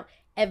content out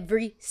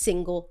every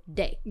single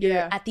day. You're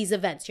at these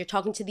events, you're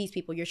talking to these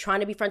people, you're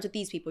trying to be friends with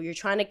these people, you're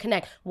trying to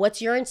connect.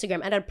 What's your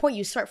Instagram? And at a point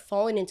you start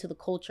falling into the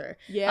culture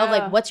of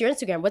like, what's your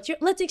Instagram?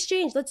 Let's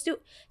exchange, let's do.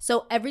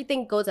 So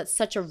everything goes at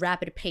such a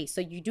rapid pace.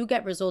 So you do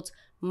get results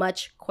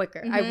much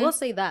quicker. I will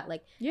say that,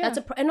 like, that's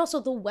and also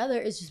the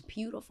weather is just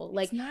beautiful.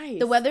 Like, it's nice.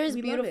 The weather is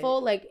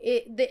beautiful. Like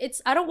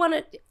it's, I don't want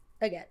to,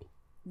 again,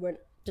 we're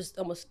just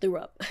almost threw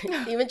up.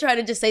 Even trying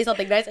to just say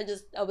something nice,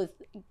 I was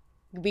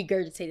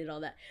regurgitated all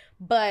that.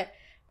 But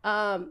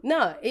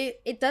no,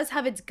 it does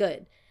have its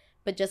good,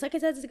 but just like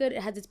it has its good,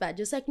 it has its bad.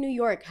 Just like New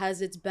York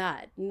has its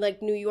bad.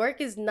 Like New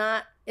York is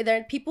not,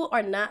 people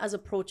are not as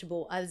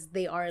approachable as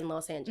they are in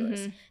Los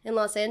Angeles. In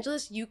Los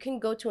Angeles, you can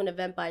go to an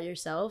event by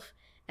yourself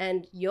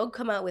and you'll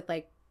come out with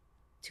like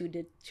 2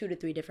 to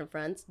 3 different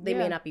friends. They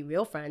may not be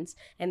real friends,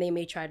 and they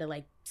may try to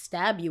like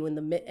stab you in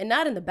the and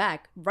not in the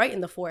back, right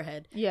in the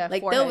forehead.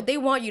 Like they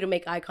want you to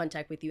make eye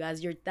contact with you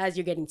as you're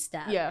getting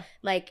stabbed.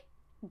 Like.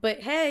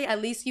 But hey,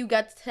 at least you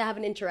got to have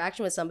an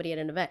interaction with somebody at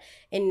an event.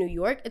 In New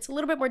York, it's a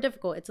little bit more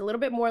difficult. It's a little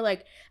bit more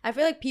like, I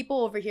feel like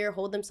people over here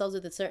hold themselves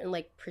with a certain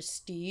like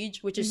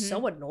prestige, which is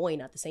so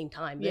annoying at the same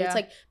time. But it's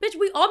like, bitch,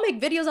 we all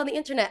make videos on the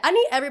internet. I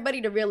need everybody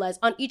to realize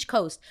on each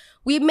coast,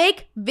 we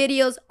make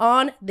videos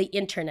on the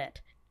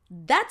internet.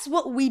 That's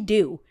what we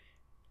do.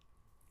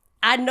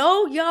 I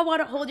know y'all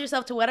want to hold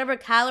yourself to whatever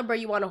caliber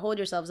you want to hold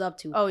yourselves up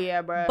to. Oh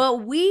yeah, bro.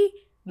 But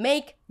we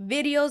make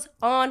videos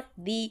on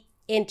the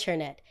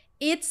internet.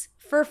 It's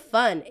for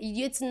fun.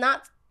 It's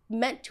not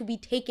meant to be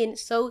taken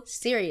so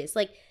serious.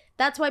 Like,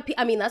 that's why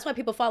that's why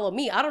people follow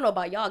me. I don't know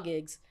about y'all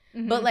gigs,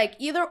 but like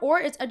either or,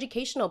 it's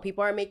educational.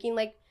 People are making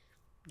like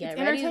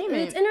entertainment.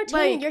 It's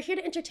entertaining. Like, you're here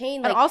to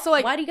entertain. Like, and also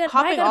like, why do you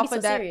hopping gotta off be so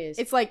of that, serious?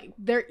 It's like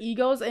their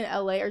egos in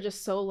LA are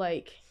just so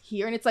like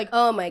here, and it's like,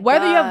 oh my god,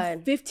 whether you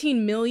have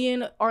 15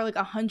 million or like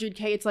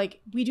 100K, it's like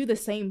we do the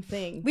same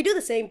thing. We do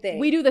the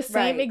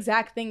same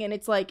exact thing, and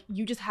it's like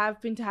you just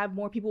happen to have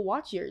more people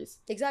watch yours.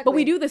 Exactly. But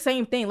we do the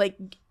same thing. Like,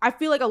 I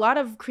feel like a lot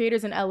of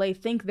creators in LA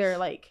think they're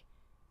like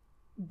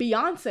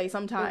Beyonce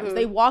sometimes.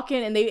 They walk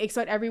in and they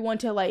expect everyone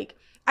to like,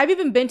 I've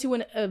even been to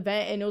an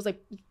event and it was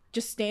like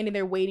just standing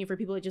there waiting for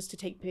people to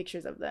take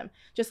pictures of them.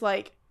 Just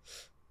like,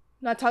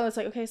 not telling us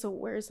like, okay, so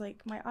where's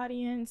like my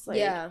audience? Like,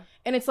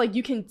 and it's like,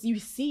 you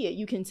see it,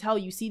 you can tell,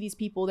 you see these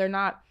people, they're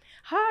not,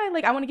 hi,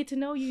 like, I want to get to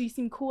know you, you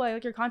seem cool, I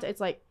like your content. It's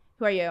like,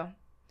 who are you?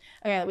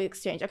 Okay, we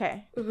exchange.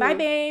 Okay, bye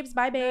babes.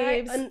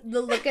 And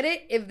look at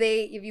it,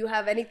 if you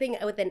have anything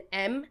with an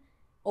M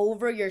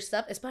over your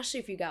stuff, especially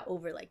if you got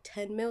over like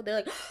 10 mil, they're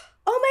like,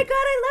 oh my god,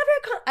 I love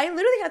your content. I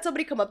literally had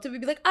somebody come up to me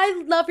and be like,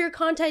 I love your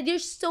content, you're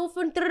so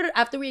fun,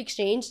 after we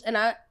exchanged. And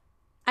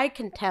I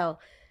can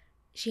tell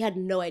she had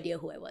no idea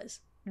who I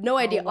was. No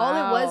idea. Oh,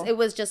 wow. All it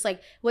was just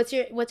like, what's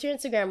your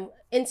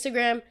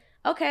Instagram.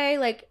 Okay,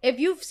 like if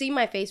you've seen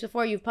my face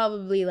before, you've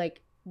probably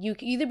like, you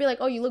can either be like,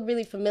 oh, you look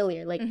really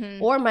familiar, like,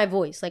 or my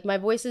voice. Like my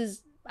voice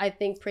is, I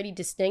think, pretty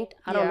distinct.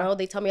 I don't know.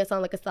 They tell me I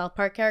sound like a South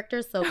Park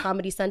character, so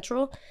Comedy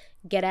Central,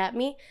 get at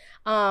me.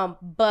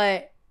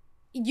 But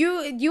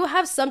you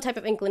have some type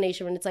of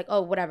inclination when it's like,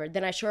 oh, whatever.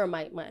 Then I show her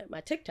my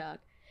TikTok,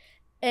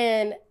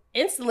 and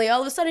instantly,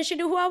 all of a sudden, she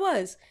knew who I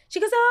was. She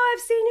goes, oh,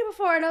 I've seen you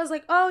before. And I was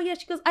like, oh, yeah.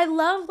 She goes, I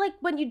love, like,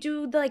 when you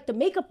do, the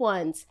makeup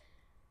ones.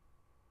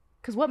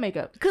 Because what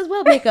makeup? Because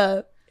what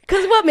makeup?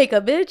 Because what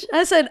makeup, bitch?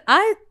 I said,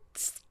 I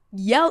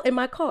yell in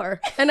my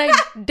car, and I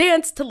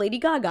dance to Lady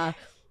Gaga.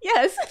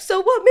 Yes.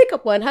 So what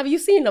makeup one have you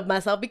seen of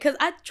myself? Because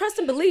I trust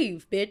and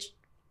believe, bitch.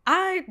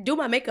 I do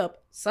my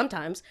makeup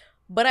sometimes,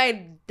 but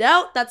I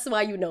doubt that's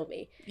why you know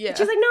me. Yeah. And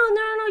she's like, no.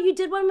 You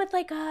did one with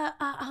like,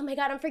 oh my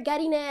God, I'm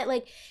forgetting it.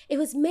 Like, it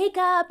was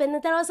makeup. And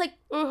then I was like,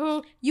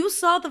 you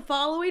saw the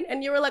following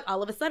and you were like,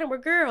 all of a sudden we're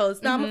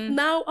girls. Now, and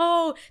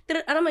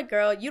I'm like,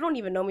 girl, you don't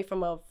even know me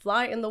from a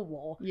fly in the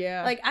wall.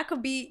 Yeah. Like, I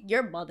could be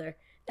your mother.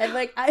 And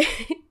like,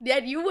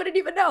 and you wouldn't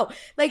even know.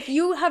 Like,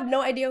 you have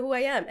no idea who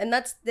I am. And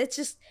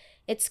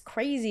it's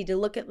crazy to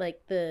look at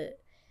like the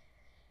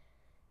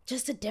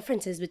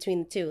differences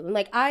between the two. And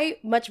like, I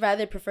much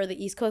rather prefer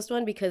the East Coast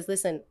one because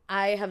listen,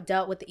 I have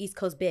dealt with the East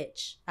Coast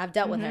bitch. I've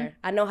dealt with her.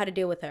 I know how to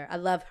deal with her. I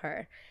love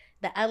her.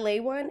 The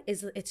LA one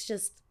it's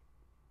just,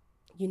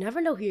 you never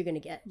know who you're gonna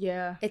get.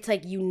 Yeah. It's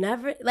like, you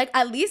never, like,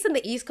 at least in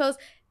the East Coast,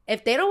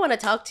 if they don't want to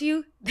talk to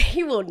you,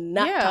 they will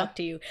not talk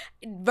to you,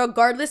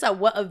 regardless of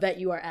what event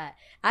you are at.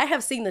 I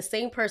have seen the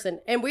same person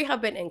and we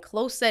have been in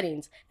close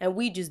settings and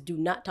we just do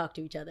not talk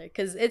to each other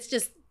because it's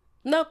just,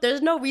 no,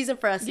 there's no reason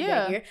for us to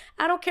get here.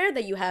 I don't care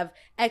that you have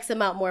X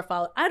amount more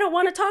followers. I don't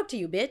want to talk to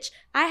you, bitch.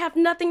 I have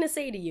nothing to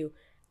say to you.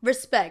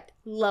 Respect.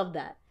 Love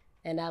that.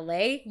 In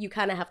LA, you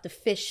kind of have to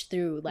fish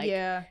through like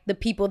the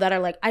people that are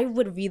like, I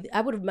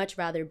would much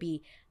rather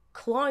be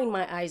clawing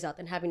my eyes out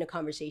than having a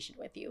conversation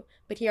with you.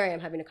 But here I am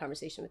having a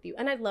conversation with you.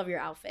 And I love your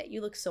outfit.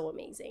 You look so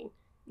amazing.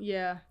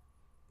 Yeah.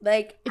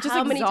 Like, it's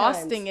just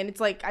exhausting. And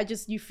it's like,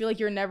 you feel like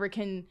you never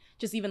can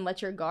just even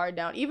let your guard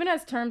down. Even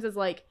as terms as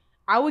like,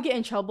 we would get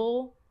in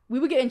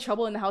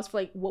trouble in the house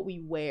for like what we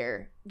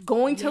wear.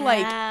 Going to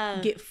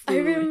like get food. I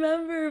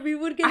remember we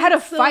would get. I had a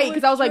fight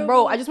because I was like,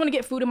 bro, I just want to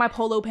get food in my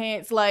polo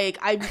pants. Like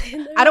I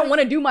don't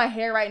want to do my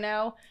hair right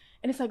now.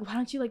 And it's like, why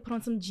don't you like put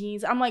on some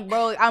jeans? I'm like,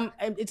 bro,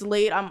 it's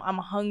late. I'm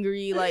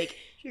hungry. Like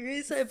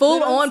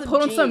put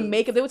on some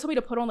makeup. They would tell me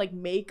to put on like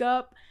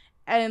makeup.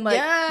 And like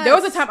there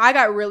was a time I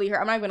got really hurt.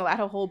 I'm not even gonna lie, I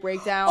had a whole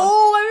breakdown.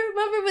 Oh, I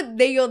remember when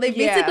they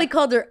basically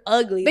called her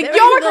ugly. Like,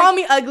 y'all were calling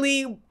me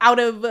ugly out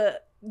of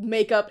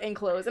makeup and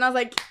clothes, and I was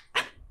like,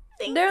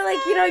 they're like,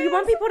 you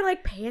want people to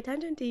like pay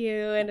attention to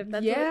you, and if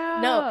that's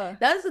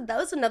that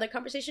was another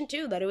conversation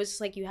too. That it was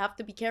just like, you have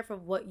to be careful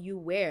of what you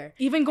wear.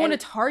 Even going to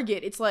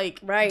Target, it's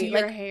like, do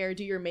your hair,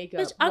 do your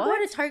makeup. Bitch, I'm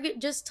going to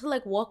Target just to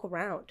like walk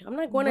around. I'm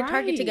not going to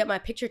Target to get my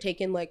picture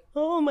taken. Like,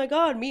 oh my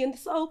God, me and the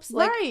soaps.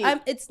 Like,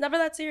 it's never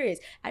that serious.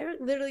 I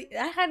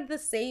had the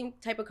same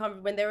type of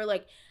conversation when they were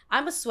like,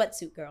 I'm a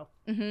sweatsuit girl.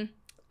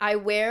 I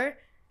wear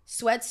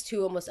sweats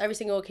to almost every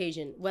single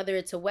occasion, whether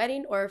it's a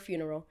wedding or a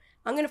funeral.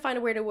 I'm gonna find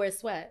a way to wear a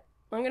sweat.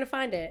 I'm gonna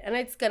find it, and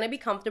it's gonna be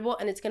comfortable,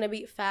 and it's gonna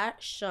be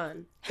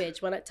fashion,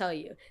 bitch. When I tell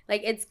you,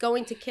 like, it's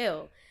going to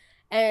kill.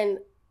 And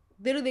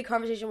literally, the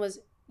conversation was,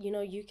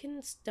 you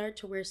can start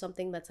to wear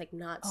something that's like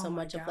not so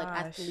much of like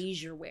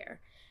athleisure wear.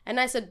 And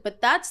I said,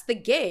 but that's the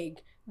gig.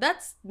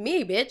 That's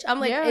me, bitch. I'm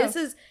like,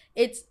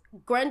 it's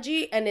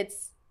grungy and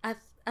it's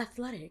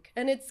athletic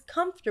and it's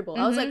comfortable.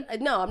 I was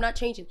like, no, I'm not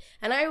changing.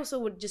 And I also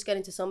would just get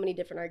into so many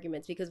different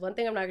arguments because one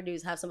thing I'm not gonna do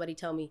is have somebody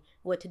tell me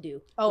what to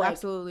do. Oh, like,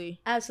 absolutely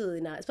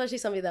not, especially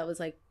somebody that was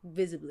like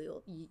visibly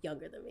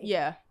younger than me.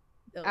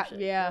 Facts.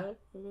 Don't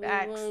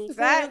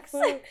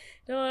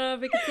know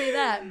if I could say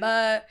that,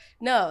 but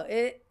no,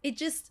 it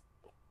just,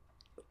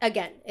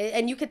 again,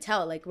 and you could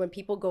tell like when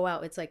people go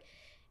out, it's like,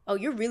 oh,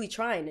 you're really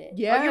trying it.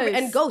 Yeah.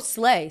 And go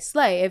slay.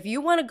 If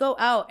you want to go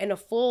out in a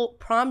full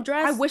prom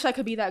dress. I wish I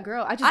could be that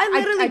girl. I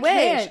literally wish.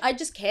 Can't. I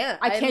just can't.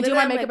 I can't do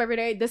my makeup every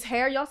day. This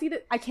hair, y'all see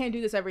that? I can't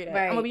do this every day.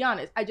 Right. I'm going to be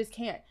honest. I just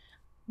can't.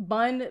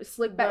 Bun,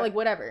 slick back, like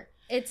whatever.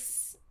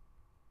 It's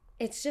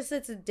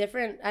a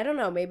different, I don't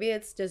know. Maybe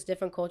it's just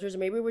different cultures, or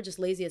maybe we're just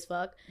lazy as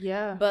fuck.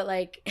 Yeah. But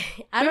like,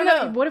 I don't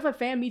know. What if a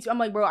fan meets you? I'm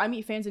like, bro, I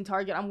meet fans in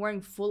Target. I'm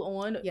wearing full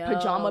on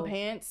pajama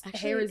pants. Actually,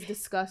 hair is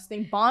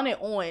disgusting. Bonnet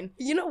on.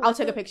 I'll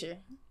take a picture.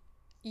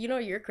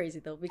 You're crazy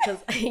though, because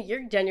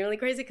you're genuinely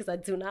crazy because I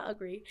do not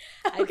agree.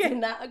 Okay. I do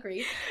not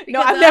agree. No,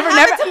 I've never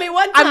to me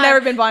one time. I've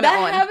never been bonnet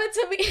on. That happened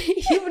to me.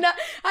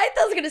 I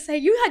thought I was gonna say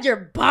you had your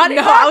bonnet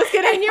on. No, I was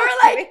kidding. And you were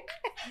like,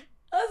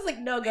 I was like,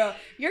 no, girl,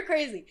 you're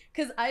crazy.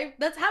 Because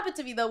that's happened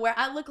to me though, where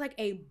I look like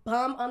a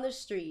bum on the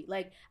street.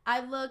 Like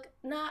I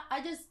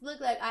just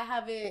look like I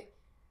haven't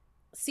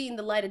seen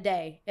the light of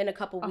day in a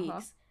couple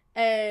weeks.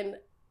 And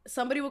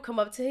somebody will come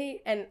up to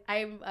me and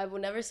I will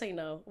never say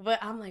no, but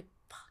I'm like,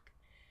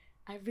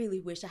 I really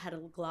wish I had a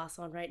gloss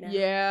on right now.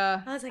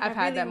 Yeah. I was like, I've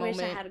had that wish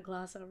moment. I had a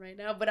gloss on right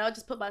now, but I'll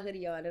just put my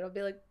hoodie on and I'll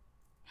be like,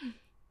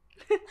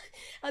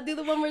 I'll do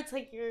the one where it's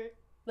like you're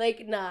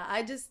like, nah.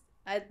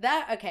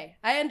 Okay,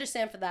 I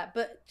understand for that,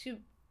 but to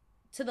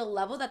the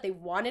level that they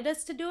wanted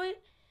us to do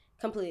it,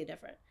 completely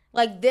different.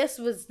 Like this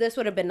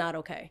would have been not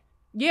okay.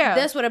 Yeah.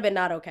 This would have been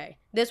not okay.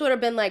 This would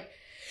have been like,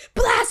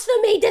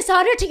 blasphemy,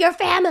 dishonor to your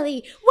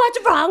family.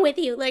 What's wrong with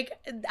you? Like,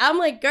 I'm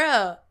like,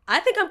 girl, I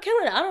think I'm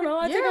killing it. I don't know.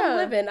 I think I'm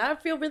living. I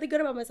feel really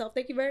good about myself.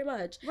 Thank you very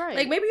much. Right.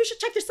 Like, maybe you should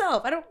check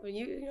yourself.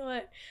 You know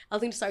what? I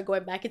was going to start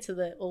going back into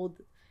the old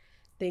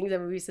things that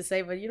we used to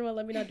say, but you know what?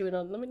 Let me not do it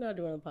on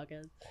the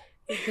podcast.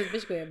 Because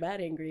bitch going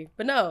mad angry.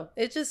 But no,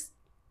 it just,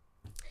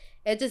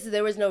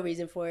 there was no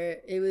reason for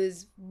it. It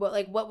was,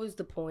 what was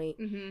the point?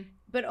 Mm-hmm.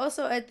 But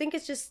also, I think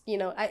it's just,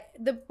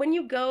 when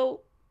you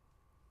go,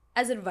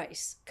 as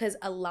advice, because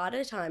a lot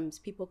of times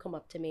people come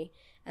up to me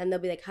and they'll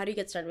be like, how do you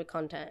get started with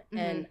content? Mm-hmm.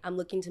 And I'm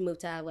looking to move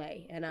to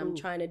LA and I'm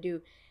trying to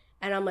do,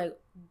 and I'm like,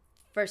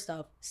 first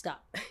off,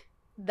 stop.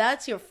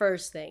 That's your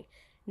first thing.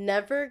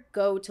 Never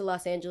go to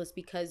Los Angeles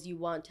because you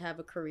want to have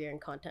a career in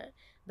content.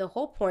 The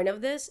whole point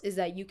of this is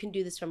that you can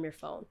do this from your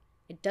phone.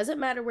 It doesn't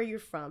matter where you're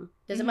from.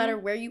 Doesn't matter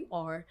where you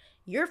are.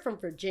 You're from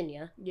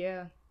Virginia.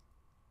 Yeah.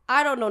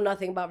 I don't know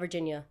nothing about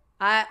Virginia.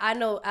 I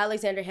know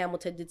Alexander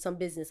Hamilton did some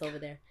business over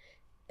there.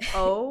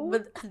 Oh,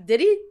 but did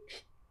he?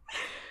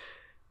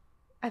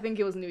 I think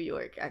it was New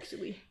York,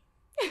 actually.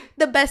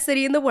 The best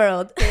city in the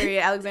world.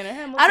 Period. Alexander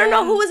Hamilton. I don't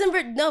know who was in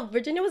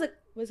Virginia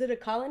was it a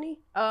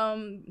colony?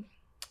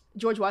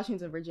 George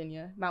Washington,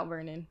 Virginia, Mount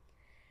Vernon.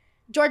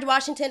 George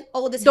Washington,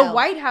 oldest. The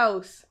White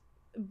House,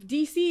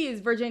 DC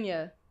is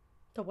Virginia.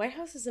 The White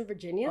House is in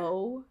Virginia.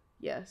 Oh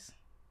yes,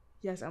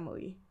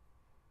 Emily.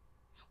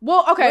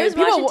 Well, okay. Where's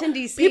Washington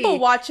D.C.? People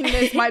watching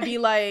this might be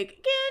like,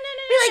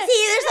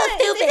 see, they're so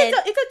stupid.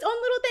 It's its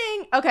own little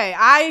thing. Okay,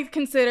 I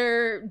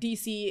consider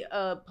DC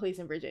a place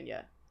in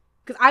Virginia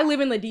because I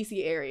live in the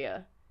DC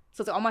area,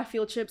 so it's like all my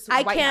field trips.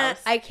 I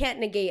can't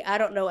negate. I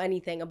don't know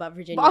anything about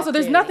Virginia. But also,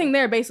 there's nothing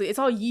there. Basically, it's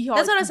all yeehaw.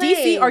 That's what I'm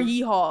saying. DC or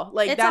yeehaw.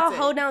 Like it's all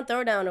hold down,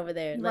 throw down over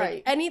there. Like,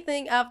 right.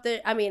 Anything after.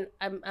 I mean,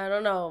 I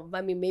don't know.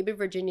 I mean, maybe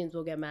Virginians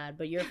will get mad,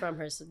 but you're from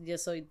her,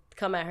 so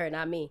come at her,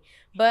 not me.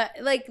 But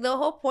like the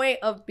whole point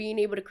of being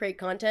able to create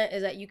content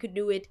is that you could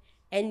do it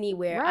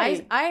anywhere.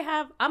 Right.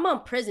 I'm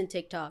on prison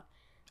TikTok.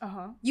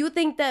 You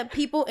think that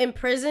people in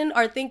prison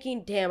are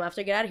thinking, damn,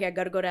 after I get out of here, I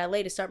gotta go to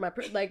LA to start my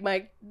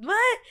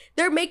what?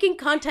 They're making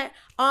content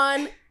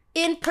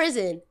in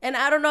prison, and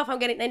I don't know if I'm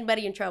getting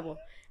anybody in trouble.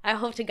 I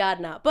hope to God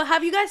not. But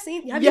have you guys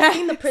seen? Have you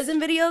seen the prison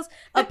videos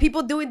of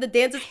people doing the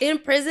dances in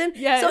prison?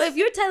 Yes. So if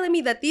you're telling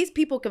me that these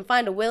people can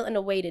find a will and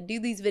a way to do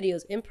these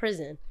videos in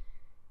prison,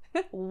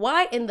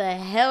 why in the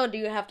hell do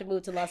you have to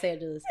move to Los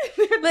Angeles?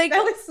 Like,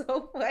 that was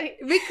so funny.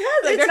 Because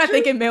they're not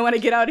thinking, man, when I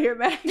get out of here,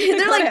 man.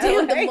 They're like,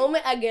 damn, the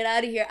moment I get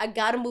out of here, I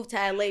gotta move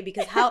to LA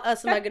because how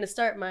else am I gonna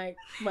start my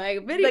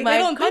video, like,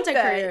 my content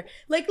career?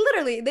 Like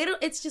literally, they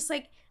don't. It's just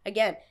like,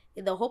 again,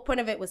 the whole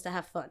point of it was to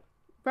have fun,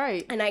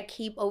 right? And I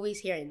keep always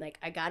hearing like,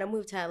 I gotta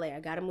move to LA.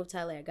 I gotta move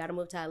to LA. I gotta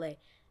move to LA.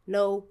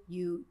 No,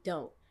 you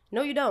don't.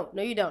 No, you don't.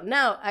 No, you don't.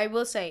 Now, I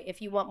will say,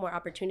 if you want more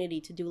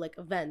opportunity to do like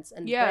events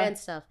and brand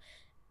stuff,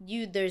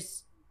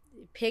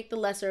 pick the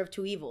lesser of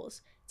two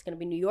evils. It's gonna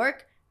be New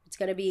York. It's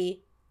gonna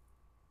be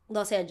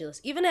Los Angeles.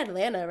 Even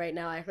Atlanta right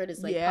now, I heard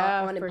is like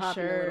pop on and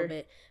popping a little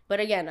bit. But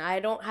again, I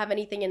don't have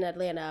anything in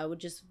Atlanta. I would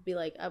just be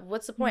like,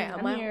 what's the point?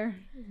 I'm here.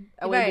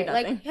 Right,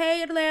 like,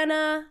 hey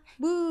Atlanta,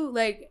 woo!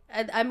 Like,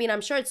 I mean,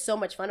 I'm sure it's so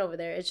much fun over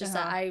there. It's just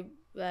that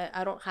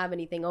I don't have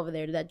anything over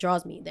there that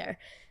draws me there.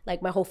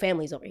 Like, my whole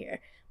family's over here.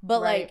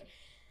 But like,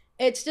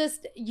 it's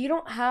just, you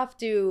don't have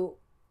to.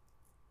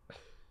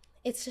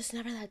 It's just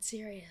never that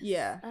serious.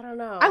 Yeah. I don't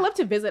know. I love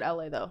to visit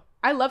LA though.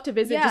 I love to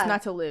visit, just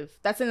not to live.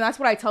 That's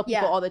what I tell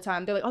people all the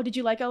time. They're like, oh, did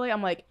you like LA?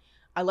 I'm like,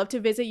 I love to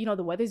visit. You know,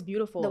 the weather's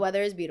beautiful. The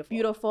weather is beautiful.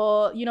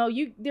 Beautiful. You know,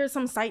 there's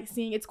some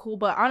sightseeing. It's cool.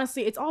 But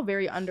honestly, it's all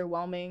very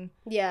underwhelming.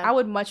 Yeah. I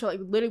would much like,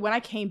 literally, when I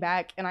came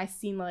back and I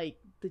seen like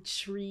the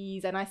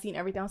trees and I seen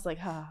everything, I was like,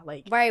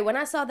 like. Right. When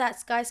I saw that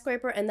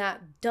skyscraper and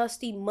that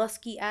dusty,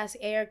 musky ass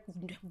air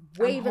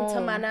waving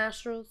to my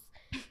nostrils.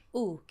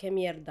 Ooh, que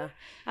mierda.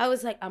 I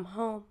was like, I'm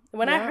home.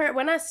 When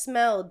I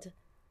smelled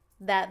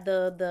that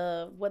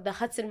the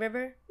Hudson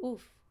River,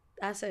 oof,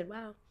 I said,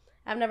 wow,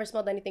 I've never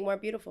smelled anything more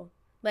beautiful.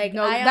 Like,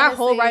 no, that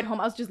whole ride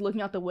home, I was just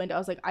looking out the window. I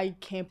was like, I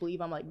can't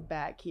believe I'm like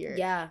back here.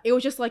 Yeah. It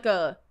was just like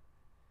it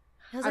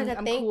was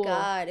like thank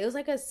God. It was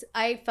like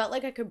I felt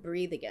like I could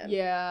breathe again.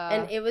 Yeah.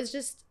 And it was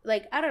just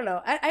like, I don't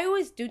know. I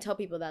always do tell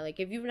people that, like,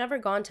 if you've never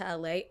gone to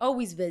LA,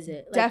 always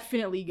visit. Like,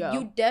 definitely go.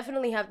 You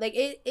definitely have, like,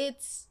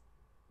 it's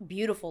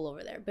beautiful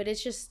over there, but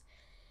it's just,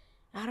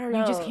 I don't know.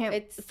 You just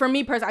can't. For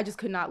me personally, I just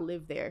could not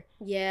live there.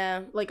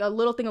 Yeah. Like, a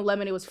little thing of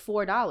lemonade was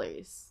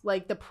 $4.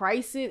 Like, the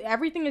prices,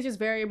 everything is just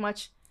very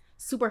much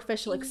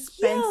superficial,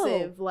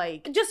 expensive.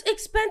 Like, just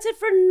expensive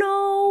for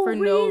no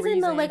reason.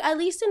 Though. Like, at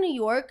least in New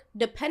York,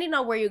 depending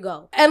on where you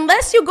go,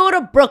 unless you go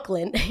to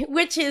Brooklyn,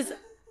 which is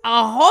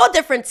a whole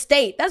different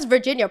state. That's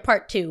Virginia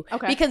part 2.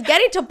 Okay. Because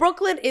getting to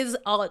Brooklyn is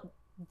a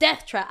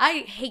death trap.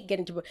 I hate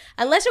getting to Brooklyn.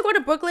 Unless you're going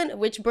to Brooklyn,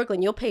 which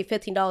Brooklyn, you'll pay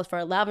 $15 for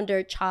a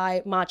lavender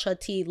chai matcha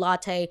tea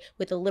latte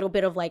with a little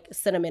bit of like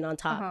cinnamon on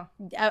top.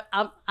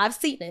 I've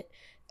seen it.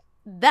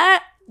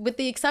 That, with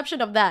the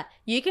exception of that,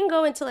 you can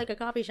go into like a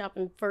coffee shop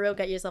and for real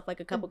get yourself like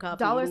a cup of coffee.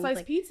 Dollar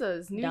slice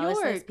pizzas, New York. Dollar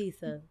slice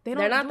pizza. They're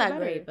not that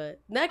great, but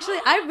actually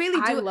I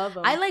really do. I love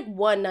them. I like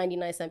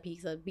 1.99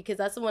 pizza because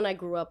that's the one I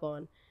grew up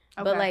on.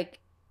 Okay. But like,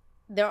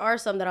 there are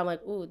some that I'm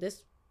like, ooh,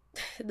 this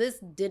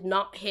did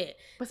not hit.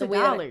 But it's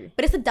 $1.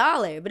 But it's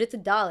 $1. But it's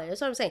 $1. That's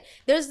what I'm saying.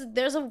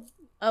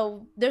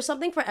 There's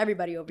something for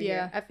everybody over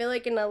here. I feel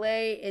like in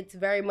LA, it's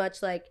very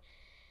much like,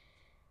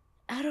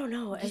 I don't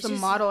know. It's just a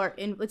model or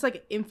it's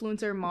like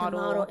influencer model.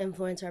 The model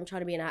influencer. I'm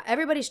trying to be an.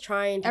 Everybody's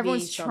trying to.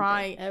 Everyone's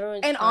trying.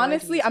 And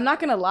honestly, I'm not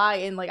gonna lie.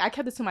 And like, I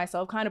kept this to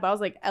myself kind of. But I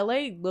was like,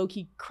 LA low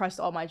key crushed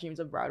all my dreams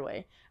of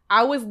Broadway.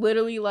 I was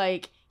literally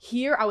like,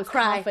 here I was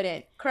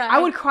confident. I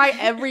would cry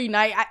every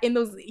night in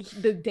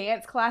the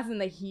dance class in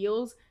the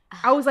heels.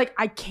 I was like,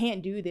 I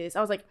can't do this.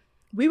 I was like,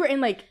 we were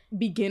in like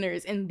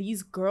beginners, and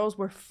these girls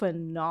were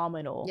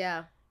phenomenal.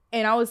 Yeah.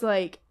 And I was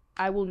like,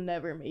 I will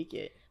never make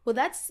it. Well,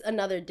 that's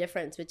another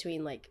difference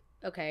between like,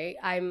 okay,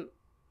 I'm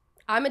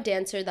a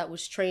dancer that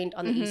was trained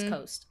on the East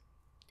Coast.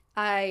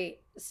 I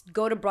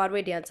go to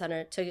Broadway Dance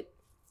Center to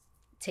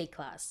take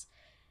class.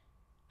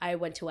 I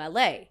went to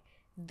LA.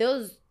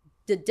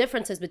 The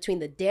differences between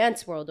the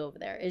dance world over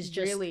there is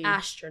just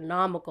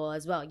astronomical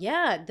as well.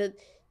 Yeah, the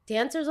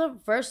dancers are,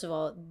 first of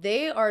all,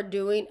 they are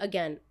doing,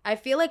 again, I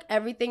feel like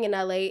everything in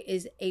LA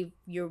is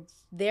you're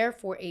there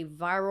for a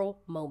viral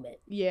moment.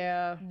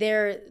 Yeah.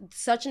 They're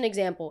such an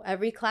example.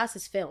 Every class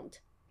is filmed.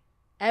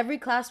 Every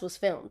class was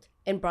filmed.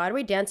 In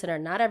Broadway Dance Center,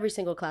 not every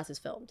single class is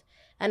filmed.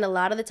 And a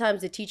lot of the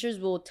times the teachers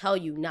will tell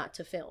you not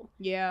to film.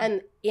 Yeah.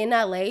 And in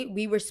LA,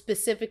 we were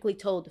specifically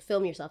told to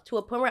film yourself, to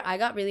a point where I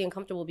got really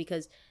uncomfortable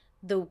because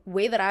the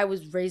way that I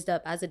was raised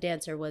up as a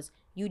dancer was,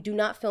 you do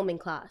not film in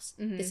class.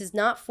 This is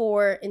not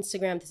for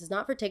Instagram. This is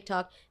not for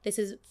TikTok. This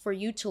is for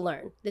you to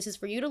learn. This is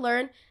for you to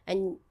learn.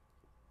 And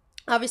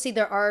obviously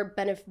there are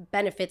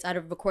benefits out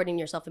of recording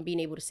yourself and being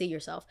able to see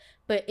yourself,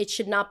 but it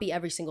should not be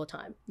every single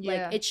time.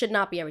 Yeah. Like, it should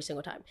not be every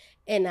single time.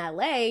 In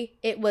LA,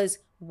 it was,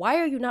 why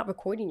are you not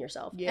recording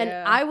yourself? Yeah. And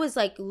I was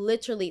like,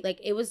 literally, like,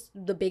 it was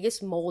the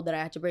biggest mold that I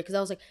had to break, because I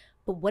was like,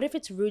 but what if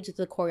it's rude to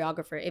the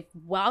choreographer? If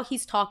while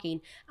he's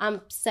talking,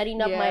 I'm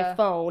setting up my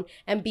phone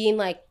and being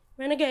like,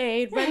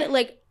 renegade,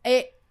 like,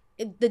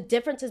 the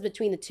differences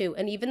between the two.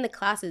 And even the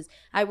classes,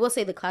 I will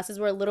say the classes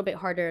were a little bit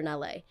harder in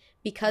LA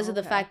because of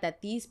the fact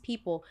that these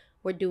people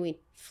were doing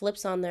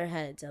flips on their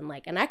heads, and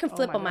like, and I can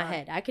flip on my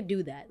head. I could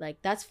do that.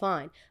 Like, that's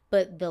fine.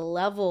 But the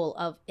level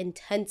of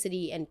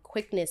intensity and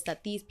quickness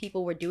that these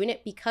people were doing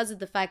it, because of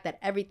the fact that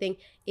everything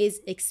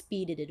is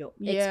expedited.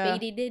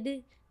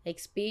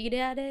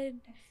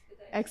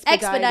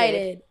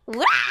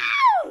 Wow!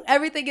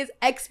 Everything is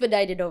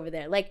expedited over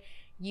there. Like,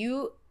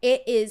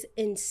 it is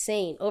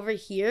insane. Over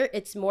here,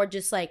 it's more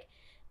just like,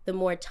 the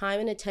more time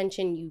and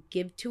attention you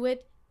give to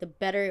it, the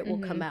better it will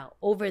come out.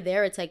 Over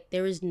there, it's like,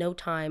 there is no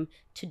time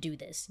to do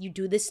this. You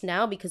do this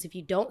now, because if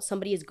you don't,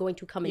 somebody is going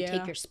to come and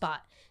take your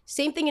spot.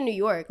 Same thing in New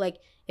York. Like,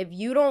 if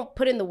you don't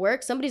put in the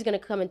work, somebody's going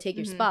to come and take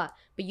your spot.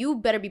 But you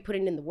better be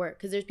putting in the work,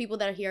 because there's people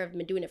that are here have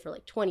been doing it for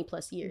like 20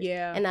 plus years.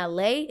 Yeah. In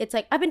LA, it's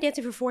like, I've been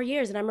dancing for 4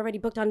 years and I'm already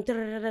booked on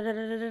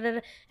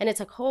and it's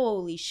like,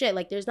 holy shit.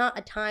 Like, there's not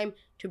a time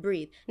to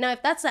breathe. Now,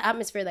 if that's the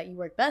atmosphere that you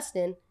work best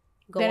in,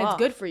 then it's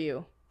good for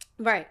you.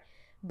 Right.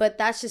 But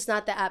that's just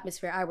not the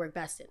atmosphere I work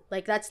best in.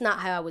 Like, that's not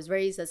how I was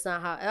raised. That's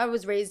not how I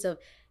was raised. Of,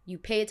 you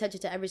pay attention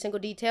to every single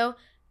detail,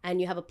 and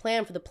you have a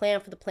plan for the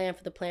plan, for the plan,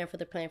 for the plan, for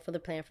the plan, for the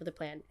plan, for the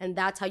plan. And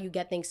that's how you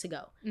get things to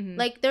go.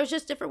 Like, there's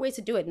just different ways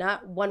to do it.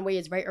 Not one way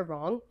is right or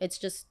wrong. It's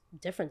just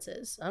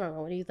differences. I don't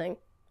know. What do you think?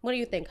 What do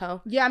you think,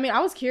 Ho? Yeah, I mean, I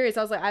was curious.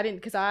 I was like, I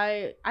did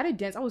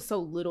dance. I was so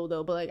little,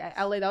 though. But like, at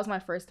LA, that was my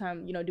first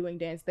time, doing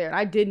dance there. And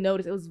I did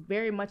notice it was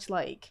very much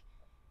like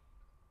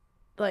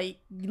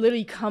you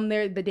literally come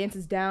there, the dance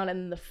is down,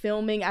 and the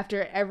filming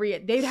after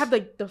they'd have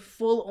like the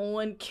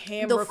full-on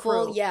camera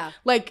crew. Yeah.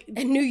 Like,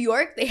 in New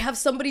York, they have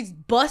somebody's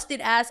busted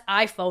ass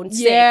iPhone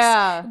 6.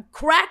 Yeah.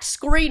 Cracked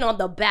screen on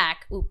the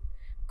back.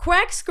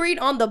 Cracked screen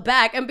on the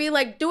back, and be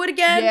like, do it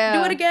again. Yeah.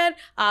 Do it again.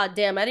 Ah,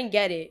 damn, I didn't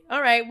get it.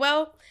 All right,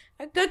 well,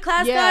 a good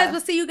class, guys.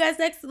 We'll see you guys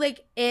next.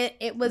 Like,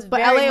 it was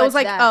very much. But LA was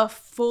like that. A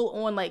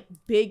full-on like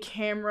big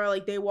camera.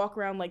 Like, they walk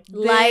around like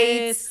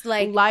lights,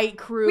 like light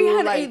crew. We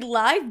had a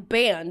live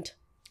band.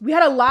 We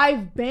had a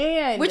live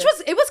band. Which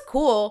was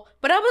cool,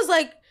 but I was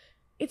like,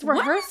 it's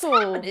rehearsal.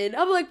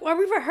 I'm like, are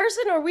we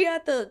rehearsing or are we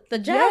at the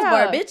jazz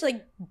bar, bitch?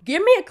 Like,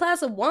 give me a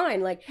glass of wine.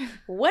 Like,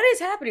 what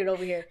is happening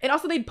over here? And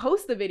also, they'd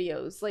post the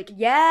videos. Like,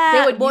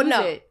 they would use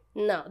it.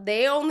 No,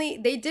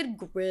 they did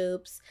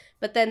groups,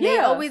 but then they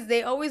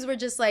always were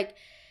just like,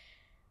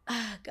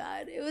 oh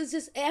God, it was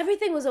just,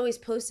 everything was always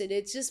posted.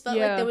 It just felt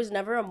like there was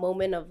never a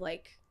moment of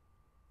like.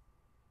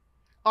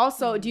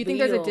 Also, do you think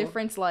there's a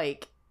difference,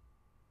 like,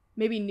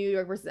 maybe New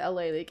York versus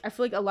LA. Like, I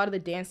feel like a lot of the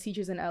dance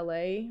teachers in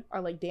LA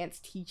are like dance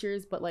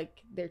teachers, but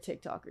like they're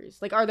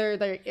TikTokers. Like, are they're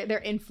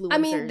influencers? I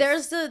mean,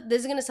 this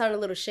is gonna sound a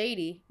little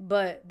shady,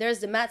 but there's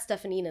the Matt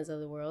Stefaninas of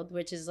the world,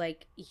 which is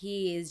like,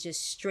 he is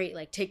just straight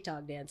like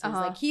TikTok dances.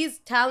 Like, he's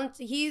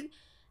talented. He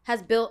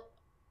has built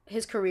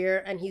his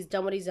career and he's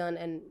done what he's done,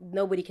 and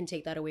nobody can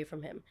take that away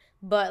from him.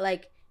 But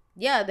like,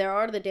 yeah, there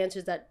are the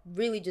dancers that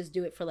really just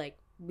do it for like,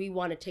 we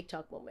want a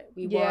TikTok moment.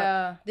 We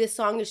want, this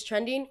song is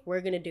trending,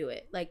 we're gonna do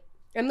it. Like,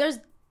 and there's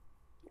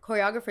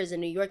choreographers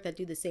in New York that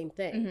do the same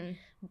thing.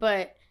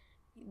 But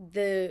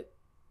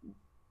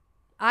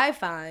I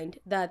find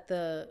that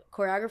the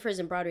choreographers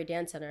in Broadway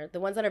Dance Center,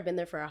 the ones that have been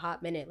there for a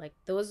hot minute, like,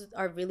 those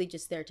are really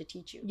just there to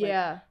teach you.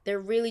 Like,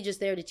 they're really just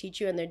there to teach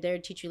you, and they're there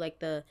to teach you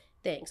like the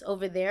things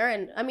over there.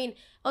 And I mean,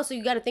 also,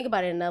 you got to think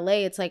about it. In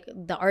LA, it's like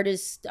the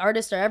artists are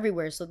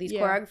everywhere, so these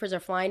choreographers are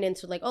flying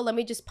into like, oh, let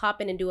me just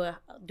pop in and do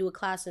a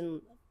class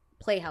in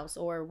Playhouse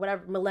or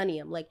whatever,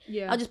 Millennium. Like,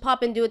 I'll just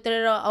pop in, do it.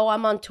 Oh,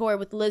 I'm on tour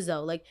with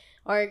Lizzo. Like,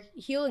 our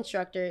heel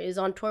instructor is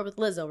on tour with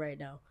Lizzo right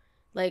now.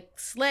 Like,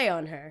 slay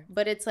on her.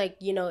 But it's like,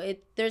 you know,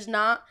 there's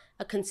not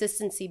a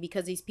consistency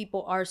because these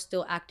people are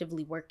still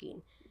actively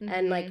working.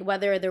 And like,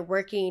 whether they're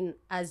working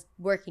as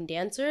working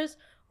dancers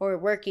or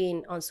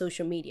working on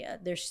social media,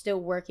 they're still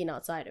working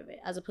outside of it.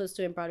 As opposed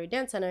to in Broadway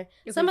Dance Center,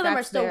 some of them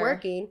are still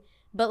working,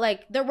 but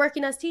like, they're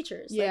working as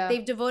teachers. Like,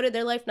 they've devoted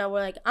their life now.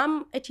 We're like,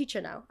 I'm a teacher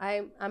now.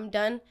 I'm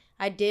done.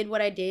 I did what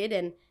I did,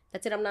 and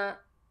that's it.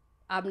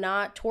 I'm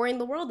not touring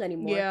the world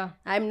anymore.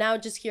 I'm now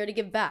just here to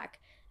give back.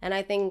 And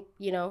I think,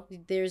 you know,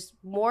 there's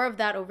more of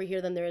that over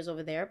here than there is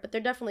over there, but there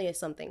definitely is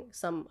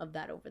some of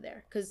that over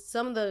there. Because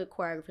some of the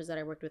choreographers that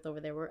I worked with over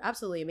there were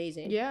absolutely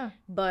amazing.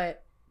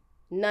 But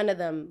none of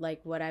them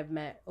like what I've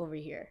met over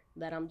here,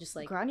 that I'm just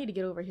like, girl, I need to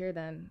get over here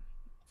then.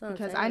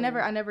 Because I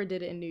never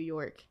did it in New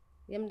York.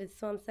 Yeah,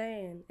 that's what I'm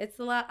saying. It's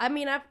a lot. I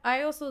mean,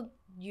 I also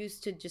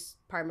used to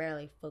just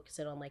primarily focus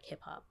it on like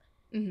hip hop.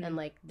 And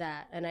like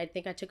that. And I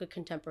think I took a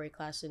contemporary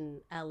class in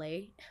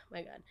LA. Oh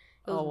my God.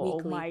 It was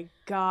weekly. Oh my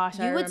gosh.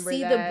 You would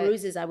see the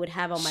bruises I would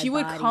have on my body. She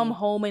would come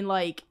home in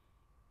like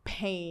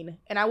pain,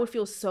 and I would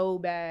feel so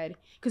bad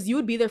because you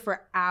would be there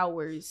for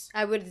hours.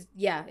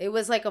 It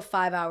was like a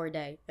 5-hour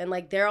day. And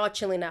like, they're all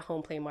chilling at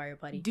home playing Mario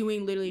Party.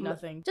 Doing literally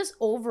nothing. Just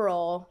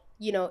overall,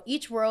 you know,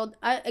 each world,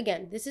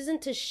 again, this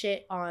isn't to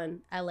shit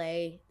on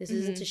LA. This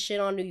isn't to shit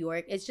on New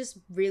York. It's just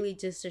really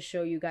just to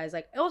show you guys,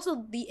 like,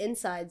 also the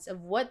insides of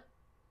what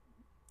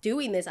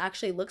doing this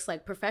actually looks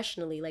like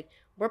professionally. Like,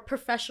 we're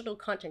professional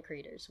content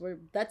creators.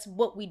 That's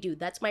what we do.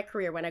 That's my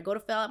career. When I go to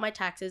fill out my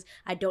taxes,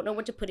 I don't know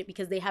what to put it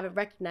because they haven't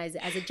recognized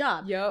it as a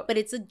job. But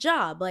it's a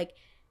job. Like,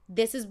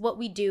 this is what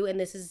we do, and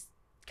this is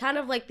kind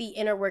of like the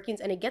inner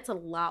workings, and it gets a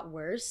lot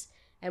worse.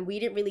 And we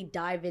didn't really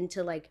dive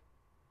into like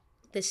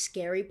the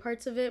scary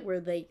parts of it, where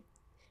like,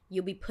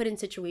 you'll be put in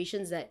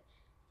situations that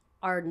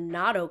are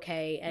not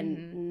okay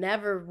and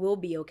never will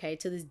be okay.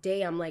 To this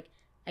day, I'm like,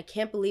 I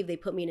can't believe they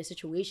put me in a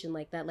situation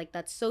like that. Like,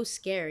 that's so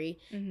scary.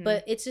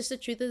 But it's just the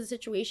truth of the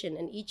situation.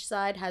 And each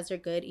side has their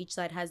good, each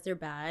side has their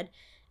bad.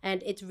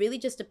 And it's really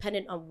just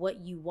dependent on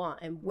what you want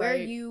and where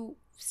you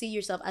see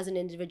yourself as an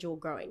individual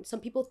growing. Some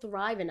people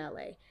thrive in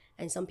LA,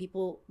 and some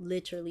people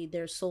literally,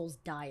 their souls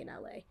die in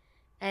LA.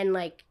 And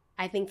like,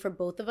 I think for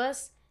both of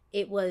us,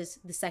 it was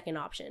the second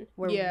option,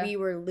 where we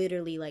were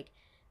literally like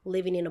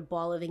living in a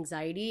ball of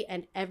anxiety,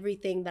 and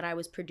everything that I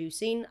was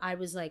producing, I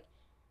was like,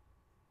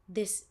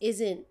 this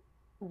isn't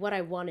what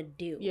I want to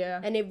do.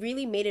 And it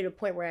really made it a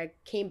point where I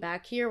came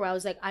back here where I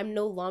was like, I'm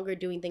no longer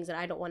doing things that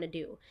I don't want to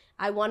do.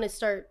 I want to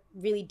start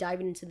really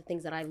diving into the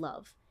things that I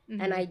love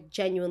and I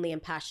genuinely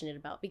am passionate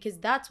about, because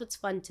that's what's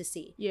fun to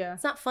see.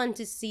 It's not fun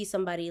to see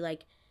somebody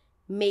like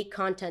make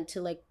content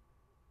to like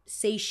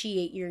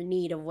satiate your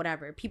need of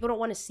whatever. People don't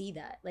want to see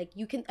that. Like,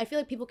 I feel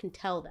like people can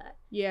tell that.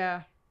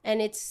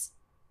 And it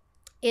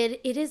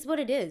is what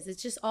it is.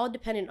 It's just all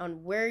dependent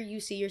on where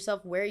you see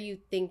yourself, where you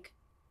think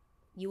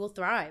you will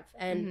thrive.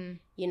 And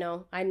you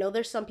know, I know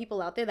there's some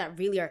people out there that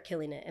really are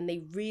killing it, and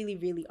they really,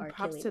 really are killing it.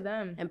 Props to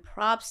them. And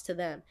props to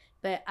them.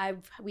 But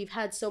we've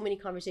had so many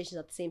conversations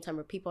at the same time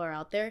where people are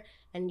out there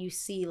and you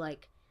see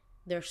like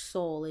their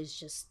soul is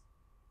just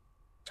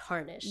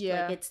tarnished.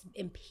 Like, it's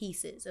in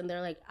pieces, and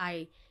they're like,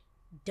 I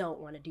don't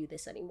want to do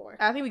this anymore.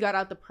 I think we got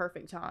out the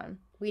perfect time.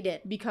 We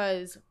did.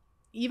 Because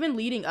even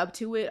leading up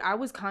to it, I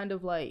was kind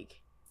of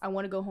like, I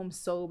want to go home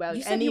so bad.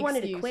 You said you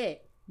wanted to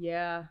quit.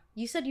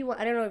 You said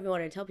I don't know if you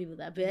wanted to tell people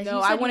that, but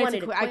no, I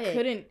wanted to quit. I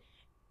couldn't.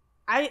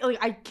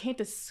 I can't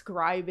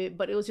describe it,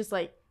 but it was just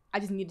like, I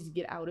just needed to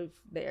get out of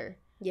there.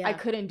 I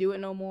couldn't do it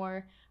no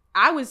more.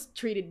 I was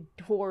treated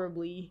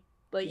horribly.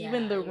 Like,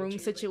 even the room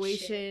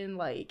situation,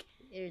 like,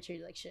 you're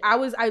treated like shit.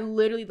 I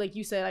literally, like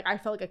you said, like, I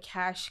felt like a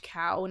cash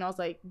cow, and I was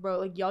like, bro,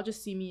 like, y'all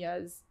just see me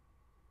as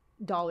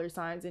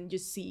 $signs and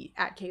just see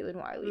at Caitlin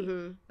Wiley.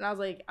 And I was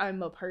like,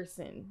 I'm a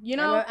person, you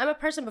know? I'm a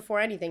person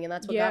before anything, and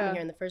that's what got me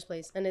here in the first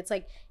place. And it's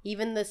like,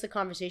 even the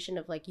conversation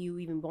of like you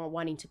even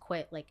wanting to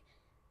quit, like,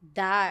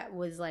 that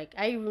was like,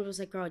 I was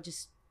like, girl,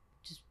 just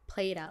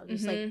play it out.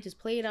 Just just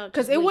play it out.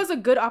 Because it was a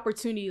good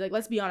opportunity. Like,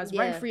 let's be honest,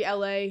 rent-free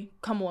LA.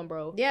 Come on,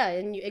 bro. Yeah,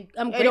 and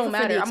I'm grateful for the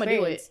experience. I'm gonna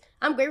do it.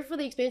 I'm grateful for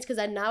the experience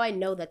because now I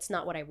know that's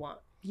not what I want.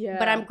 Yeah.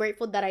 But I'm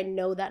grateful that I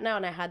know that now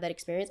and I had that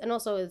experience. And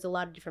also, it's a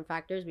lot of different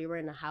factors. We were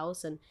in a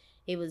house and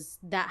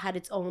that had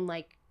its own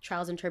like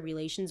trials and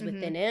tribulations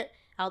within it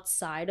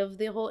outside of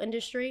the whole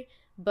industry.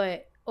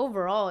 But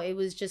overall, it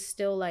was just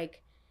still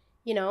like,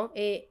 you know,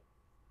 it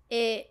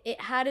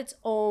had its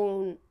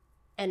own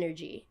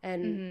energy,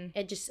 and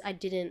it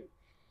didn't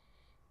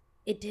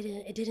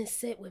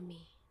sit with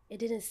me. It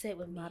didn't sit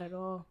with me. Not at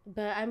all.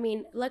 But I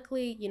mean,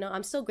 luckily, you know,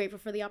 I'm still grateful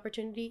for the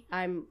opportunity.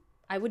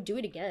 I would do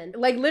it again.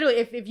 Like, literally,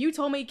 if you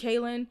told me,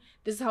 Kaylin,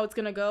 this is how it's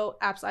gonna go,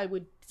 I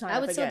would sign up. I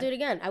would still do it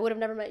again. I would have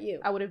never met you.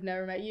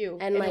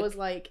 And like, it was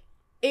like,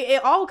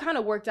 it all kind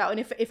of worked out. And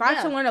if I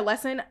have to learn a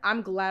lesson,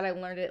 I'm glad I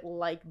learned it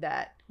like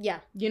that. Yeah.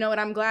 You know,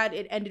 and I'm glad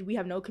it ended. We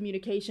have no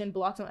communication,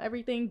 blocks on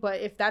everything.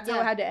 But if that's how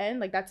it had to end,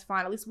 like, that's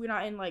fine. At least we're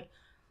not in, like,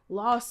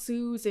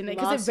 lawsuits. And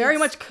because it very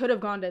much could have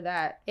gone to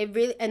that. It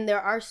really, and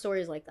there are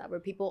stories like that where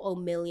people owe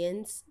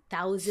millions,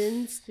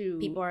 thousands.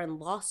 People are in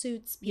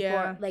lawsuits. People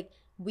are, like,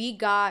 we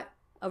got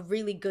a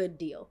really good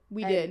deal.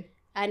 We did.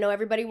 I know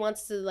everybody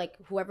wants to, like,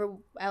 whoever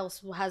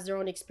else has their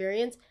own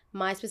experience.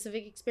 My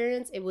specific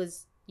experience, it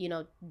was, you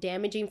know,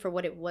 damaging for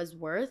what it was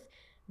worth,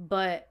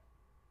 but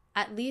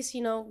at least,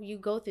 you know, you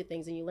go through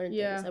things and you learn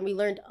things, and we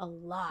learned a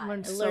lot. I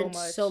learned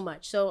so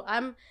much. So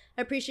I'm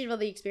appreciative of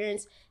the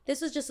experience.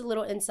 This was just a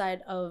little inside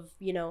of,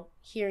 you know,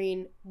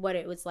 hearing what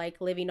it was like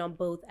living on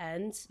both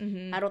ends.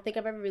 I don't think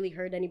I've ever really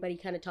heard anybody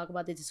kind of talk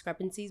about the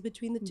discrepancies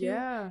between the two.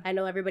 Yeah. I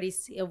know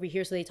everybody's over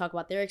here, so they talk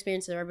about their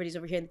experience, and everybody's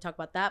over here and they talk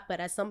about that. But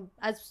as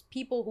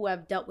people who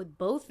have dealt with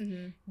both,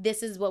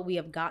 this is what we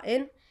have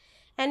gotten.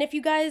 And if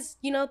you guys,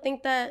 you know,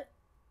 think that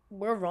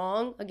we're